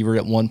wide receiver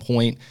at one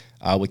point,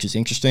 which is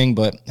interesting.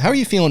 But how are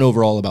you feeling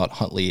overall about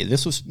Huntley?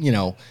 This was,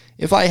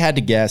 if I had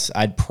to guess,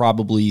 I'd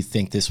probably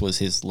think this was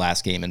his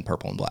last game in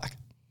purple and black.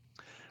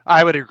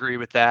 I would agree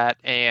with that.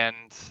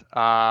 And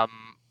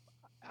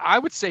I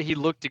would say he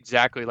looked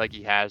exactly like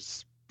he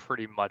has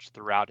pretty much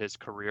throughout his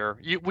career.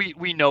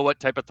 We know what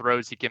type of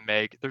throws he can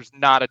make. There's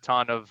not a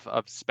ton of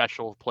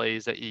special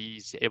plays that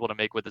he's able to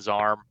make with his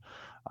arm.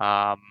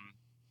 I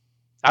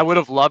would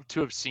have loved to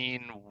have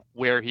seen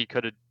where he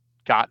could have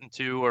gotten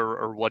to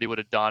or what he would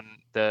have done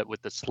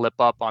with the slip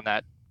up on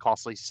that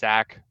costly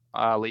sack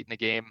late in the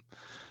game.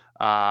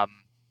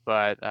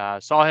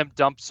 But saw him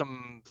dump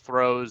some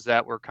throws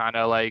that were kind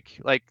of like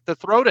the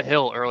throw to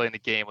Hill early in the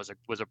game was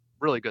a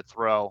really good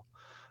throw.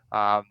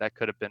 That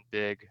could have been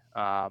big,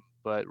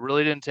 but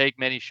really didn't take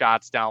many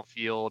shots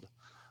downfield.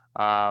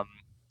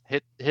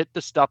 Hit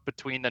the stuff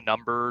between the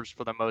numbers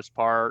for the most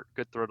part.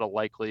 Good throw to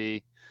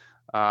Likely,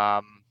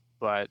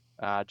 but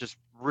just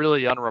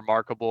really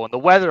unremarkable. And the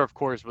weather, of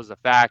course, was a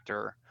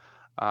factor.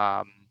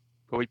 But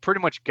we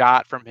pretty much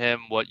got from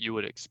him what you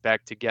would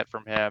expect to get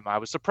from him. I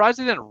was surprised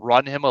they didn't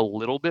run him a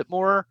little bit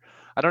more.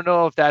 I don't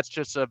know if that's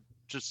just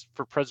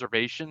for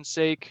preservation's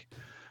sake,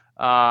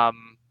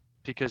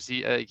 because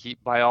he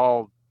by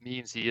all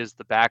means he is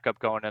the backup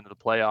going into the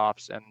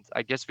playoffs, and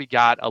I guess we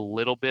got a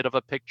little bit of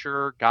a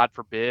picture, God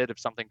forbid if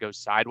something goes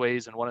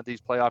sideways in one of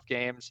these playoff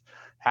games,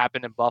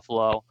 happened in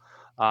Buffalo,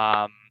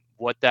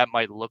 what that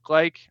might look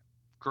like.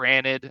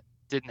 Granted,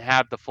 didn't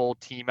have the full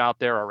team out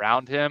there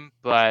around him,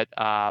 but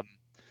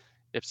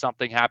if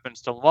something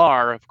happens to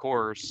Lamar, of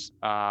course,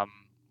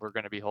 we're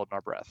going to be holding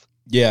our breath.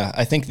 Yeah,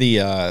 I think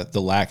the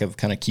lack of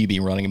kind of QB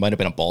running, it might have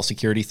been a ball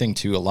security thing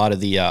too. A lot of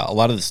the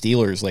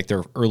Steelers, like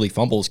their early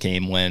fumbles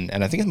came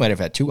and I think it might have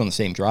had two on the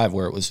same drive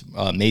where it was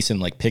Mason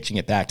like pitching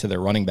it back to their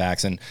running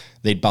backs and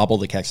they'd bobble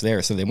the catch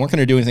there. So they weren't going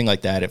to do anything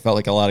like that. It felt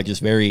like a lot of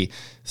just very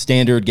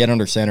standard, get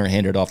under center,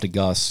 hand it off to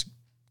Gus,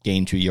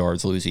 gain 2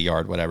 yards, lose a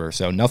yard, whatever.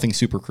 So nothing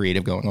super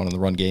creative going on in the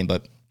run game.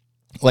 But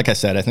like I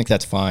said, I think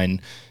that's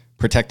fine.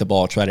 Protect the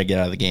ball, try to get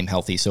out of the game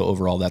healthy. So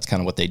overall, that's kind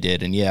of what they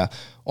did. And yeah,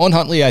 on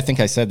Huntley, I think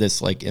I said this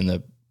like in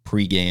the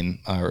pregame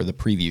or the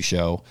preview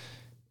show,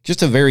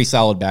 just a very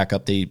solid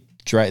backup. They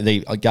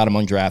got him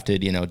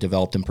undrafted,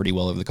 developed him pretty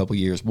well over the couple of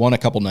years, won a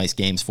couple nice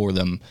games for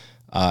them,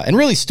 and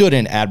really stood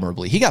in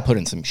admirably. He got put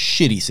in some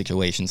shitty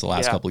situations the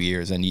last couple of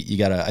years, and you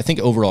got to, I think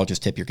overall,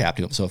 just tip your cap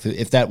to him. So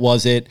if that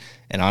was it,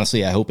 and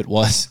honestly, I hope it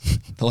was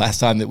the last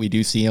time that we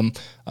do see him,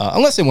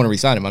 unless they want to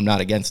re-sign him, I'm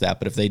not against that.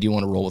 But if they do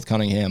want to roll with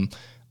Cunningham,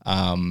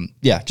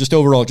 just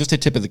overall, just a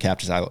tip of the cap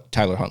to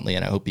Tyler Huntley,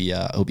 and I hope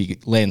he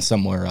lands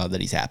somewhere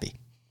that he's happy.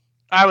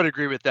 I would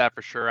agree with that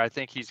for sure. I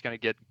think he's going to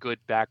get good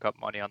backup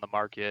money on the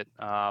market.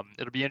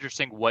 It'll be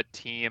interesting what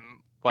team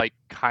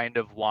kind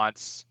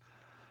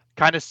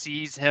of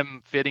sees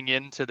him fitting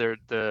into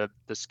the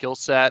skill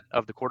set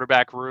of the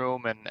quarterback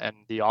room and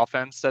the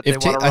offense that they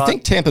want to run. I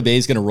think Tampa Bay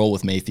is going to roll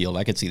with Mayfield.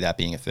 I could see that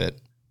being a fit.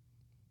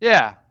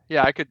 Yeah,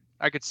 I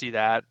could see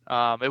that.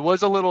 It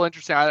was a little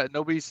interesting.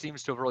 Nobody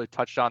seems to have really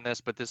touched on this,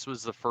 but this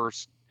was the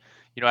first,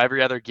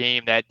 every other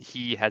game that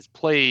he has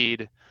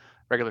played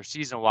regular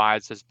season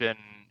wise has been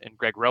in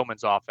Greg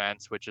Roman's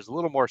offense, which is a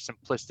little more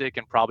simplistic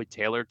and probably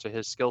tailored to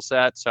his skill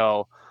set.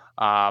 So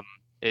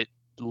it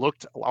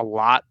looked a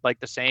lot like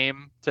the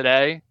same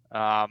today.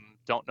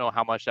 Don't know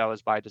how much that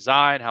was by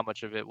design, how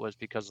much of it was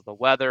because of the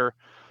weather,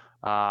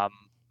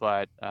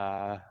 but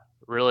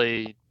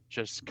really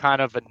just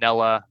kind of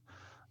vanilla.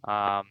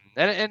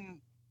 And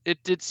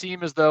it did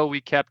seem as though we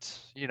kept,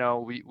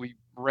 we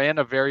ran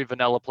a very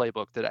vanilla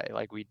playbook today.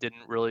 Like we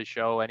didn't really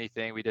show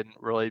anything. We didn't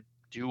really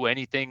do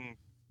anything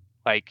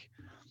like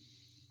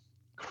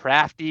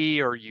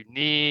crafty or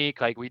unique.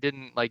 Like we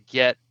didn't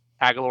get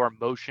Aguilar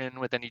motion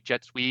with any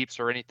jet sweeps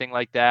or anything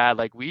like that.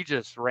 Like we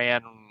just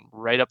ran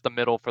right up the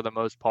middle for the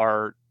most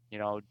part,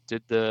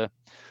 did the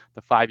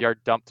 5-yard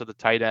dump to the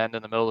tight end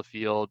in the middle of the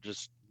field,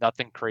 just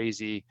nothing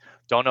crazy.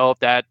 Don't know if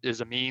that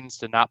is a means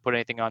to not put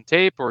anything on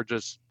tape or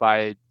just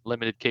by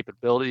limited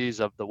capabilities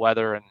of the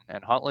weather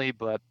and Huntley,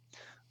 but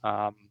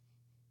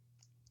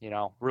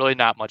really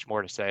not much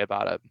more to say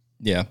about it.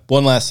 Yeah.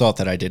 One last thought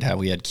that I did have.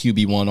 We had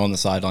QB1 on the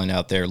sideline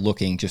out there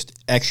looking just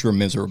extra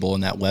miserable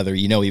in that weather.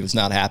 You know, he was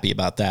not happy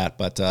about that,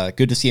 but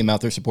good to see him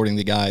out there supporting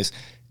the guys.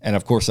 And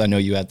of course, I know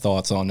you had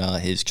thoughts on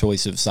his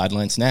choice of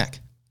sideline snack.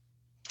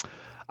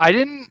 I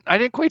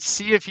didn't quite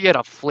see if he had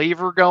a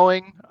flavor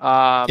going.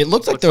 It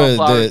looked like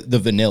the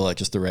vanilla,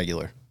 just the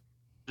regular.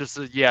 Just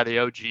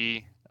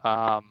the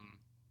OG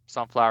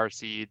sunflower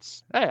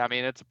seeds. Hey, I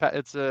mean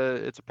it's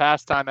a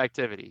pastime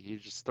activity. You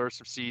just throw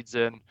some seeds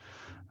in.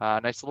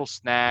 Nice little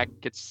snack,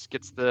 gets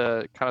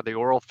the kind of the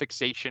oral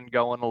fixation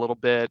going a little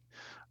bit.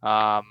 It's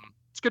a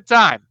good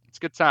time.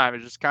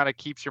 It just kind of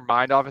keeps your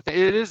mind off of it.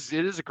 It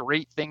is a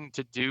great thing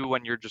to do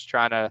when you're just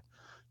trying to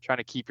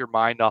keep your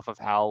mind off of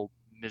how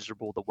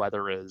miserable the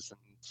weather is.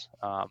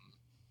 And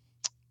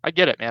I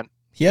get it, man.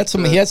 He had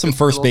some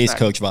first base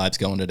coach vibes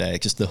going today.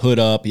 Just the hood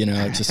up,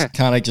 just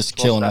kind of just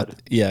chilling out.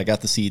 Yeah,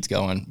 got the seeds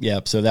going. Yeah,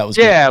 so that was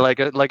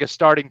good. like a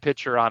starting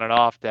pitcher on an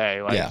off day.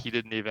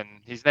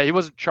 He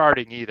wasn't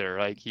charting either.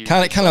 Like he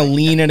kind of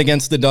leaning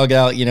against the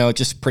dugout,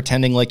 just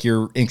pretending like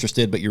you're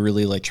interested, but you're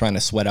really like trying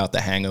to sweat out the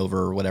hangover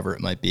or whatever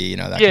it might be.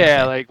 That kind of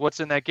thing. Like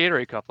what's in that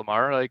Gatorade cup,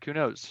 Lamar? Like who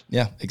knows?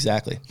 Yeah,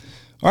 exactly.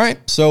 All right.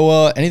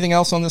 So anything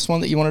else on this one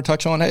that you want to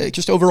touch on? Hey,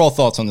 just overall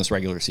thoughts on this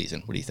regular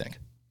season. What do you think?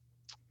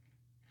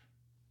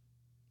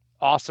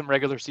 Awesome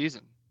regular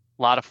season.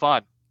 A lot of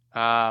fun.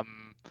 I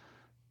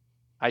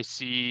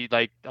see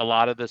like a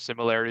lot of the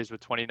similarities with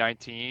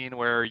 2019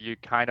 where you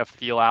kind of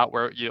feel out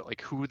where you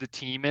like who the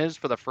team is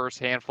for the first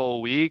handful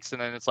of weeks.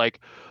 And then it's like,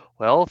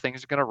 well,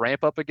 things are going to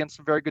ramp up against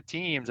some very good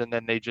teams. And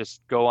then they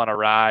just go on a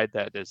ride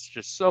that is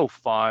just so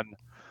fun.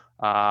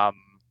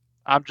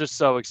 I'm just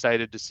so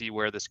excited to see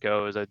where this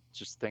goes. I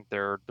just think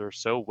they're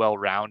so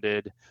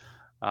well-rounded.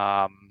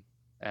 I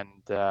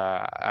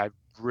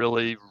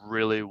really,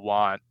 really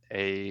want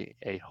a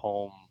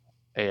home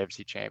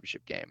AFC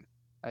Championship game.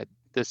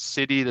 This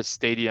city, the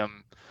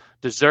stadium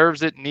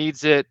deserves it,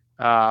 needs it.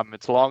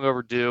 It's long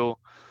overdue.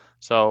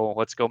 So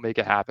let's go make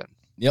it happen.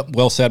 Yep.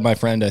 Well said, my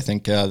friend. I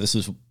think this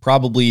is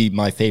probably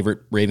my favorite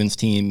Ravens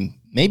team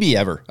maybe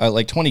ever.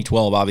 Like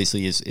 2012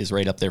 obviously is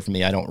right up there for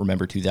me. I don't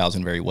remember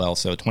 2000 very well.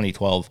 So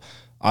 2012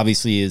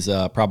 obviously is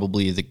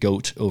probably the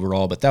GOAT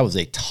overall, but that was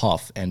a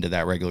tough end to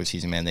that regular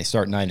season, man. They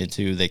start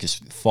 9-2, they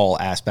just fall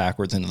ass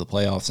backwards into the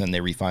playoffs, and they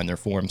refine their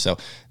form. So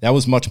that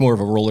was much more of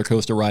a roller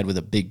coaster ride with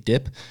a big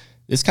dip.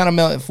 This kind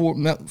of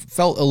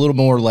felt a little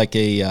more like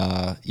you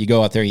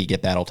go out there and you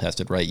get battle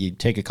tested, right? You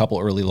take a couple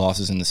early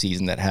losses in the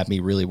season that had me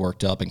really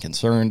worked up and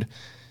concerned.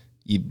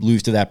 You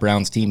lose to that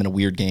Browns team in a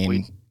weird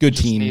game. Good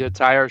team. Need to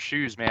tie our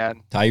shoes,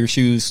 man. Tie your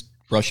shoes.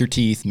 Brush your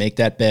teeth, make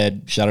that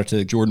bed. Shout out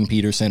to Jordan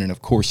Peterson and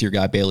of course your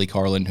guy Bailey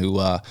Carlin, who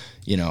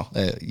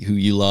who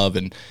you love.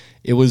 And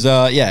it was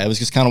it was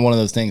just kind of one of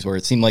those things where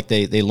it seemed like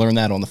they learned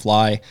that on the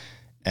fly,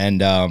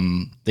 and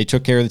they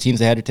took care of the teams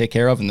they had to take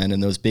care of. And then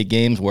in those big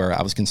games where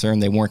I was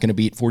concerned they weren't going to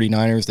beat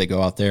 49ers, they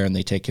go out there and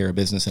they take care of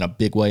business in a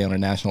big way on a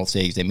national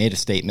stage. They made a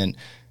statement,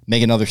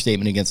 make another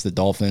statement against the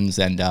Dolphins,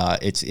 and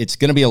it's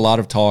going to be a lot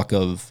of talk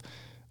of,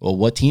 well,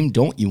 what team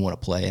don't you want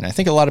to play? And I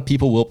think a lot of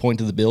people will point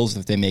to the Bills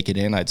if they make it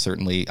in.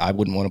 I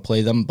wouldn't want to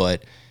play them,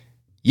 but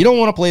you don't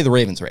want to play the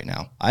Ravens right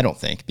now, I don't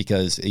think,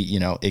 because,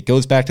 it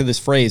goes back to this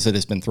phrase that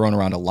has been thrown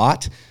around a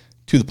lot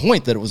to the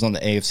point that it was on the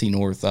AFC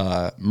North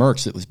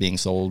merch that was being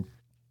sold.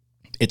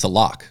 It's a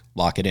lock.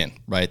 Lock it in,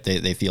 right?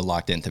 They feel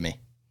locked into me.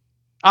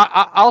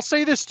 I'll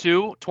say this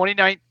too.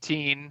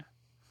 2019,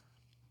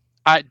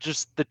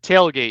 just the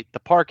tailgate, the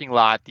parking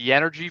lot, the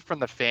energy from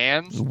the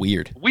fans. It's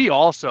weird. We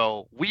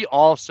also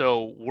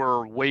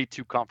were way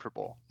too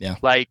comfortable. Yeah.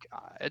 Like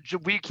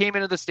we came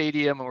into the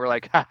stadium and we're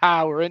like,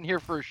 haha, we're in here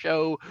for a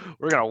show.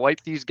 We're going to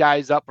wipe these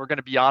guys up. We're going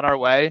to be on our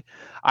way.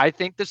 I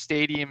think the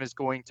stadium is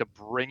going to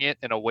bring it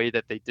in a way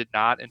that they did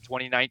not in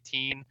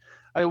 2019.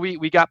 I mean,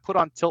 we got put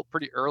on tilt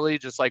pretty early,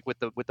 just like with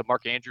the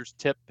Mark Andrews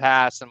tip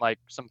pass and like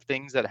some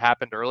things that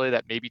happened early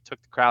that maybe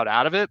took the crowd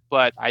out of it.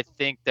 But I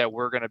think that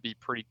we're going to be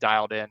pretty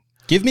dialed in.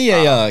 Give me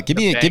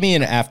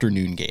an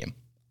afternoon game.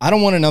 I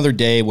don't want another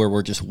day where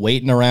we're just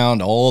waiting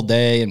around all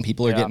day and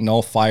people are getting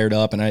all fired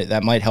up, and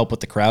that might help with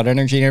the crowd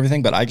energy and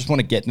everything. But I just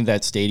want to get into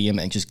that stadium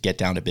and just get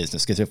down to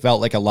business, because it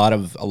felt like a lot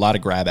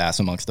of grab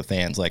ass amongst the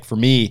fans. Like for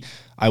me,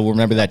 I will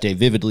remember that day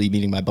vividly,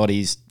 meeting at my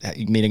buddy's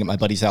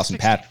house in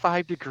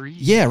 65 degrees.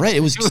 Yeah, right. It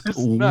was just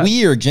a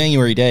weird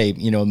January day,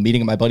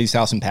 meeting at my buddy's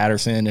house in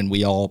Patterson, and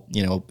we all,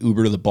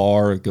 Uber to the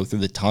bar, go through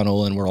the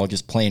tunnel, and we're all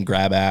just playing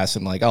grab ass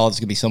and like, oh, this is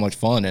gonna be so much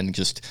fun, and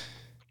just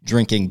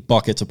drinking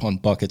buckets upon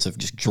buckets of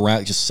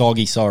just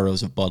soggy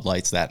sorrows of Bud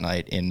Lights that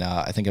night in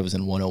I think I was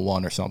in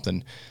 101 or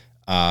something.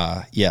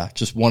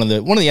 Just one of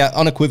the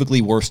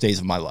unequivocally worst days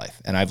of my life,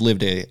 and I've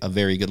lived a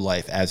very good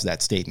life, as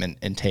that statement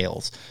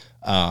entails.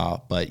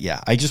 But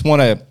yeah, I just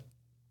want to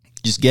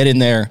just get in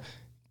there,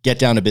 get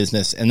down to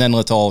business, and then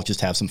let's all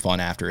just have some fun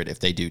after it if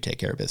they do take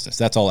care of business.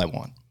 That's all I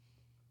want.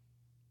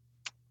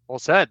 Well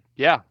said.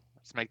 Yeah,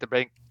 let's make the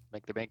bank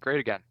great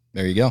again.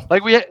 There you go.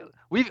 Like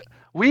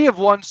we have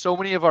won so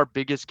many of our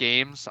biggest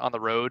games on the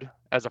road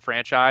as a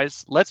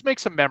franchise. Let's make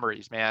some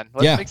memories, man.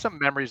 Let's make some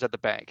memories at the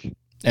bank.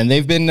 And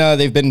they've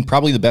been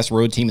probably the best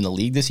road team in the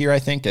league this year. I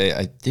think.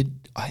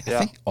 I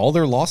think all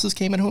their losses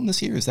came at home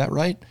this year. Is that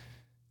right?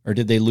 Or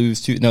did they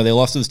lose two? No, they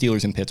lost to the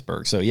Steelers in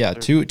Pittsburgh. So yeah,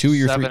 two of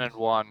your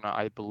 7-1,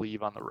 I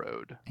believe, on the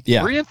road.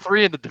 Yeah,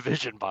 3-3 in the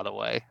division, by the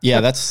way. Yeah,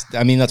 that's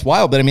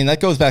wild. But I mean,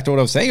 that goes back to what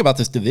I was saying about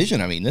this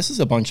division. I mean, this is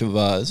a bunch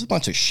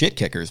of shit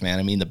kickers, man.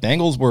 I mean, the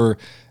Bengals were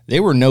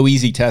no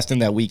easy test in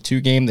that week 2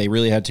 game. They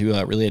really had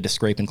to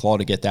scrape and claw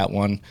to get that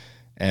one.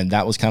 And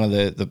that was kind of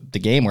the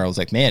game where I was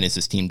like, man, is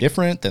this team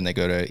different? Then they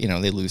go to,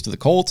 they lose to the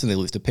Colts and they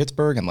lose to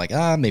Pittsburgh. I'm like,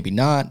 maybe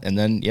not. And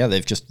then, yeah,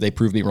 they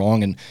proved me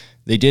wrong. And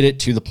they did it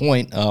to the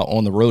point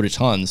on the road a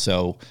ton.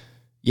 So,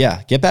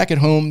 yeah, get back at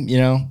home, get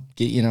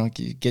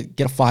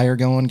a fire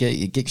going,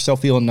 get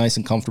yourself feeling nice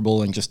and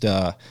comfortable and just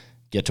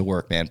get to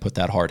work, man. Put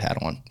that hard hat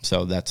on.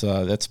 So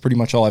that's pretty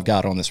much all I've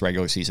got on this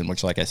regular season,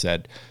 which, like I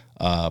said,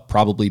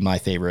 probably my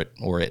favorite,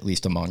 or at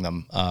least among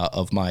them,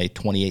 of my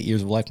 28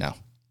 years of life now.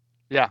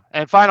 Yeah,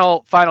 and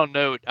final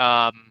note,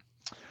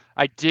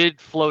 I did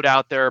float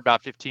out there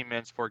about 15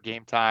 minutes before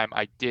game time.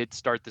 I did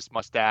start this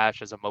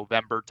mustache as a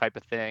Movember type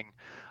of thing.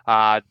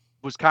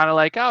 Was kind of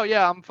like, oh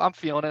yeah, I'm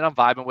feeling it, I'm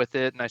vibing with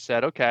it, and I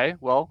said, okay,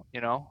 well,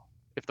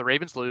 if the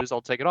Ravens lose, I'll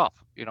take it off.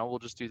 We'll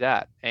just do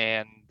that.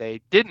 And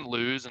they didn't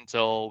lose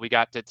until we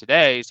got to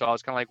today, so I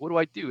was kind of like, what do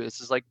I do?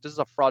 This is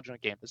a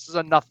fraudulent game. This is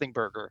a nothing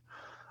burger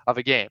of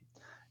a game.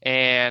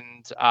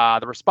 And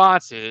the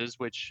responses,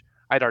 which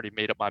I'd already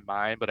made up my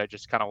mind, but I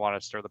just kind of want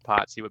to stir the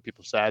pot, see what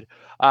people said.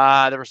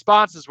 The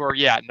responses were,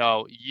 yeah,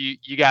 no,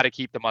 you got to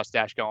keep the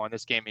mustache going.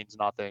 This game means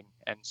nothing.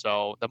 And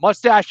so the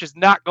mustache is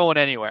not going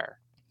anywhere.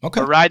 Okay.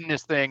 We're riding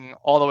this thing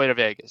all the way to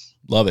Vegas.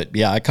 Love it.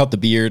 Yeah, I cut the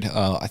beard,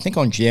 I think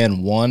on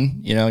Jan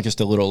 1, just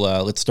a little,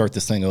 let's start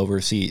this thing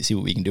over, see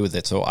what we can do with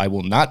it. So I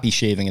will not be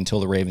shaving until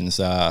the Ravens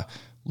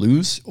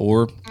lose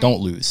or don't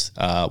lose.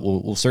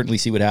 We'll certainly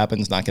see what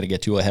happens. Not going to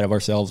get too ahead of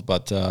ourselves,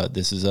 but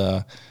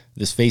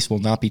this face will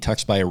not be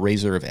touched by a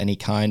razor of any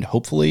kind,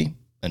 hopefully,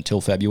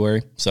 until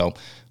February. So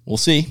we'll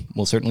see.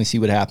 We'll certainly see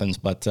what happens.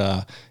 But,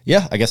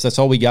 yeah, I guess that's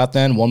all we got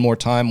then. One more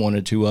time,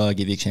 wanted to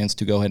give you a chance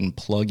to go ahead and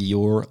plug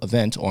your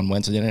event on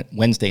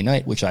Wednesday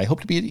night, which I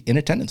hope to be in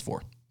attendance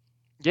for.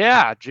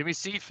 Yeah, Jimmy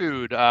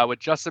Seafood with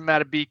Justin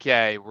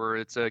Matabike, where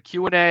it's a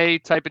Q&A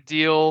type of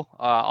deal,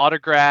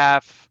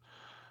 autograph,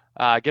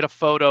 get a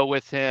photo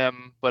with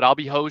him, but I'll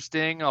be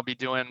hosting. I'll be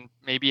doing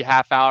maybe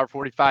half hour,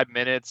 45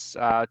 minutes,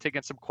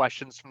 taking some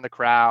questions from the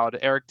crowd.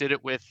 Eric did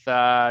it with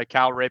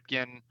Cal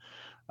Ripken,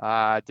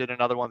 did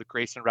another one with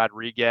Grayson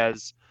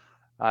Rodriguez.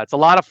 It's a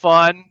lot of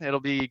fun. It'll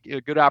be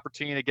a good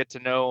opportunity to get to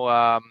know,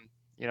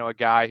 a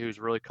guy who's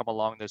really come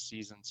along this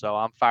season. So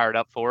I'm fired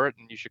up for it,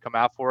 and you should come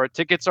out for it.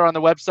 Tickets are on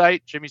the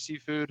website, Jimmy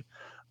Seafood,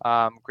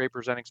 great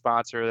presenting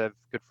sponsor. They're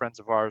good friends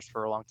of ours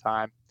for a long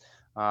time.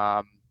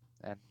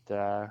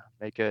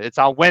 It's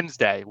on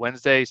Wednesday,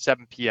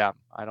 7 p.m.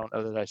 I don't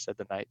know that I said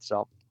the night,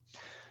 so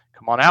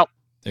come on out.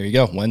 There you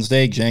go.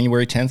 Wednesday,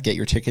 January 10th. Get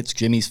your tickets,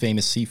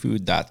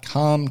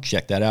 jimmysfamousseafood.com.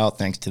 Check that out.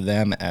 Thanks to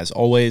them, as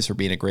always, for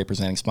being a great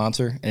presenting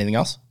sponsor. Anything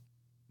else?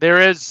 There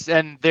is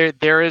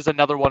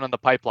another one on the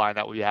pipeline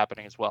that will be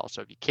happening as well.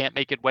 So if you can't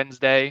make it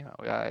Wednesday,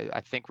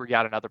 I think we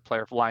got another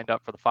player lined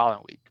up for the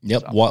following week.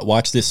 Yep, so.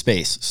 Watch this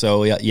space.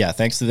 So yeah,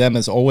 thanks to them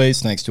as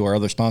always. Thanks to our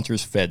other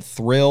sponsors, Fed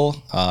Thrill,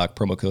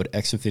 promo code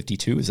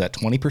EXA52. Is that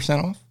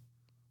 20% off?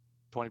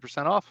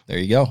 20% off. There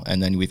you go.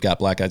 And then we've got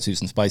Black Eyed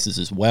Susan Spices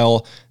as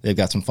well. They've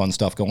got some fun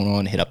stuff going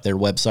on. Hit up their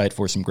website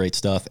for some great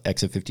stuff,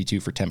 EXA52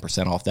 for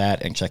 10% off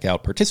that, and check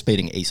out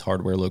participating Ace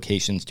Hardware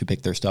locations to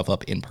pick their stuff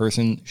up in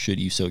person, should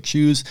you so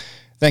choose.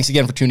 Thanks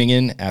again for tuning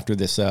in after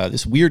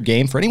this weird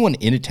game. For anyone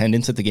in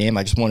attendance at the game,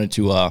 I just wanted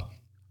to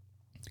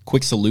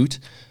quick salute.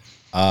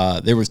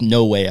 There was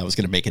no way I was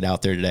going to make it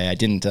out there today. I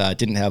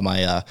didn't have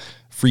my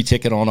free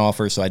ticket on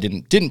offer, so I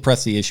didn't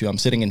press the issue. I'm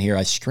sitting in here.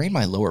 I strained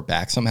my lower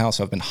back somehow,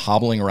 so I've been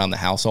hobbling around the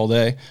house all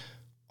day.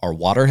 Our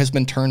water has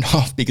been turned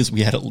off because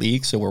we had a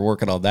leak, so we're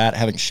working on that. I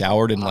haven't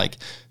showered in like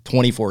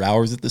 24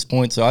 hours at this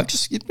point, so I've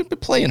just been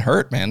playing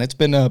hurt, man. It's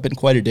been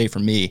quite a day for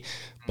me,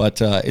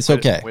 but it's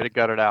okay. Way to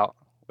gut it out.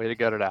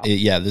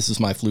 Yeah, this is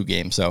my flu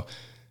game. So,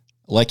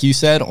 like you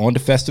said, on to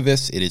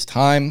Festivus. It is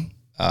time.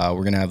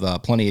 We're going to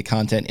have plenty of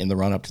content in the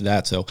run-up to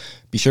that, so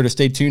be sure to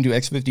stay tuned to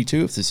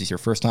X52 if this is your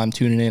first time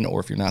tuning in, or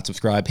if you're not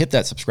subscribed, hit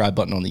that subscribe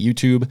button on the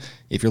YouTube.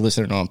 If you're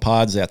listening on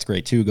pods, that's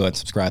great too. Go ahead and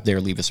subscribe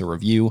there. Leave us a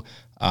review.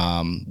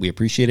 We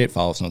appreciate it.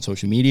 Follow us on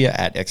social media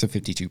at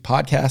X52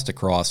 Podcast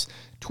across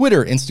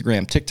Twitter,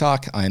 Instagram,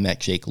 TikTok. I am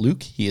at Jake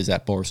Luke. He is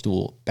at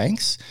Barstool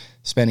Banks.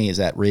 Spenny is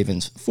at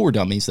Ravens 4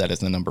 Dummies. That is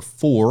the number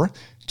 4.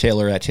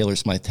 Taylor at Taylor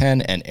Smythe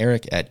 10, and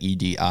Eric at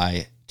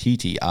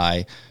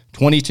EDITTI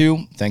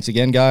 22. Thanks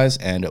again, guys,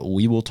 and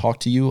we will talk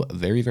to you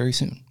very, very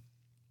soon.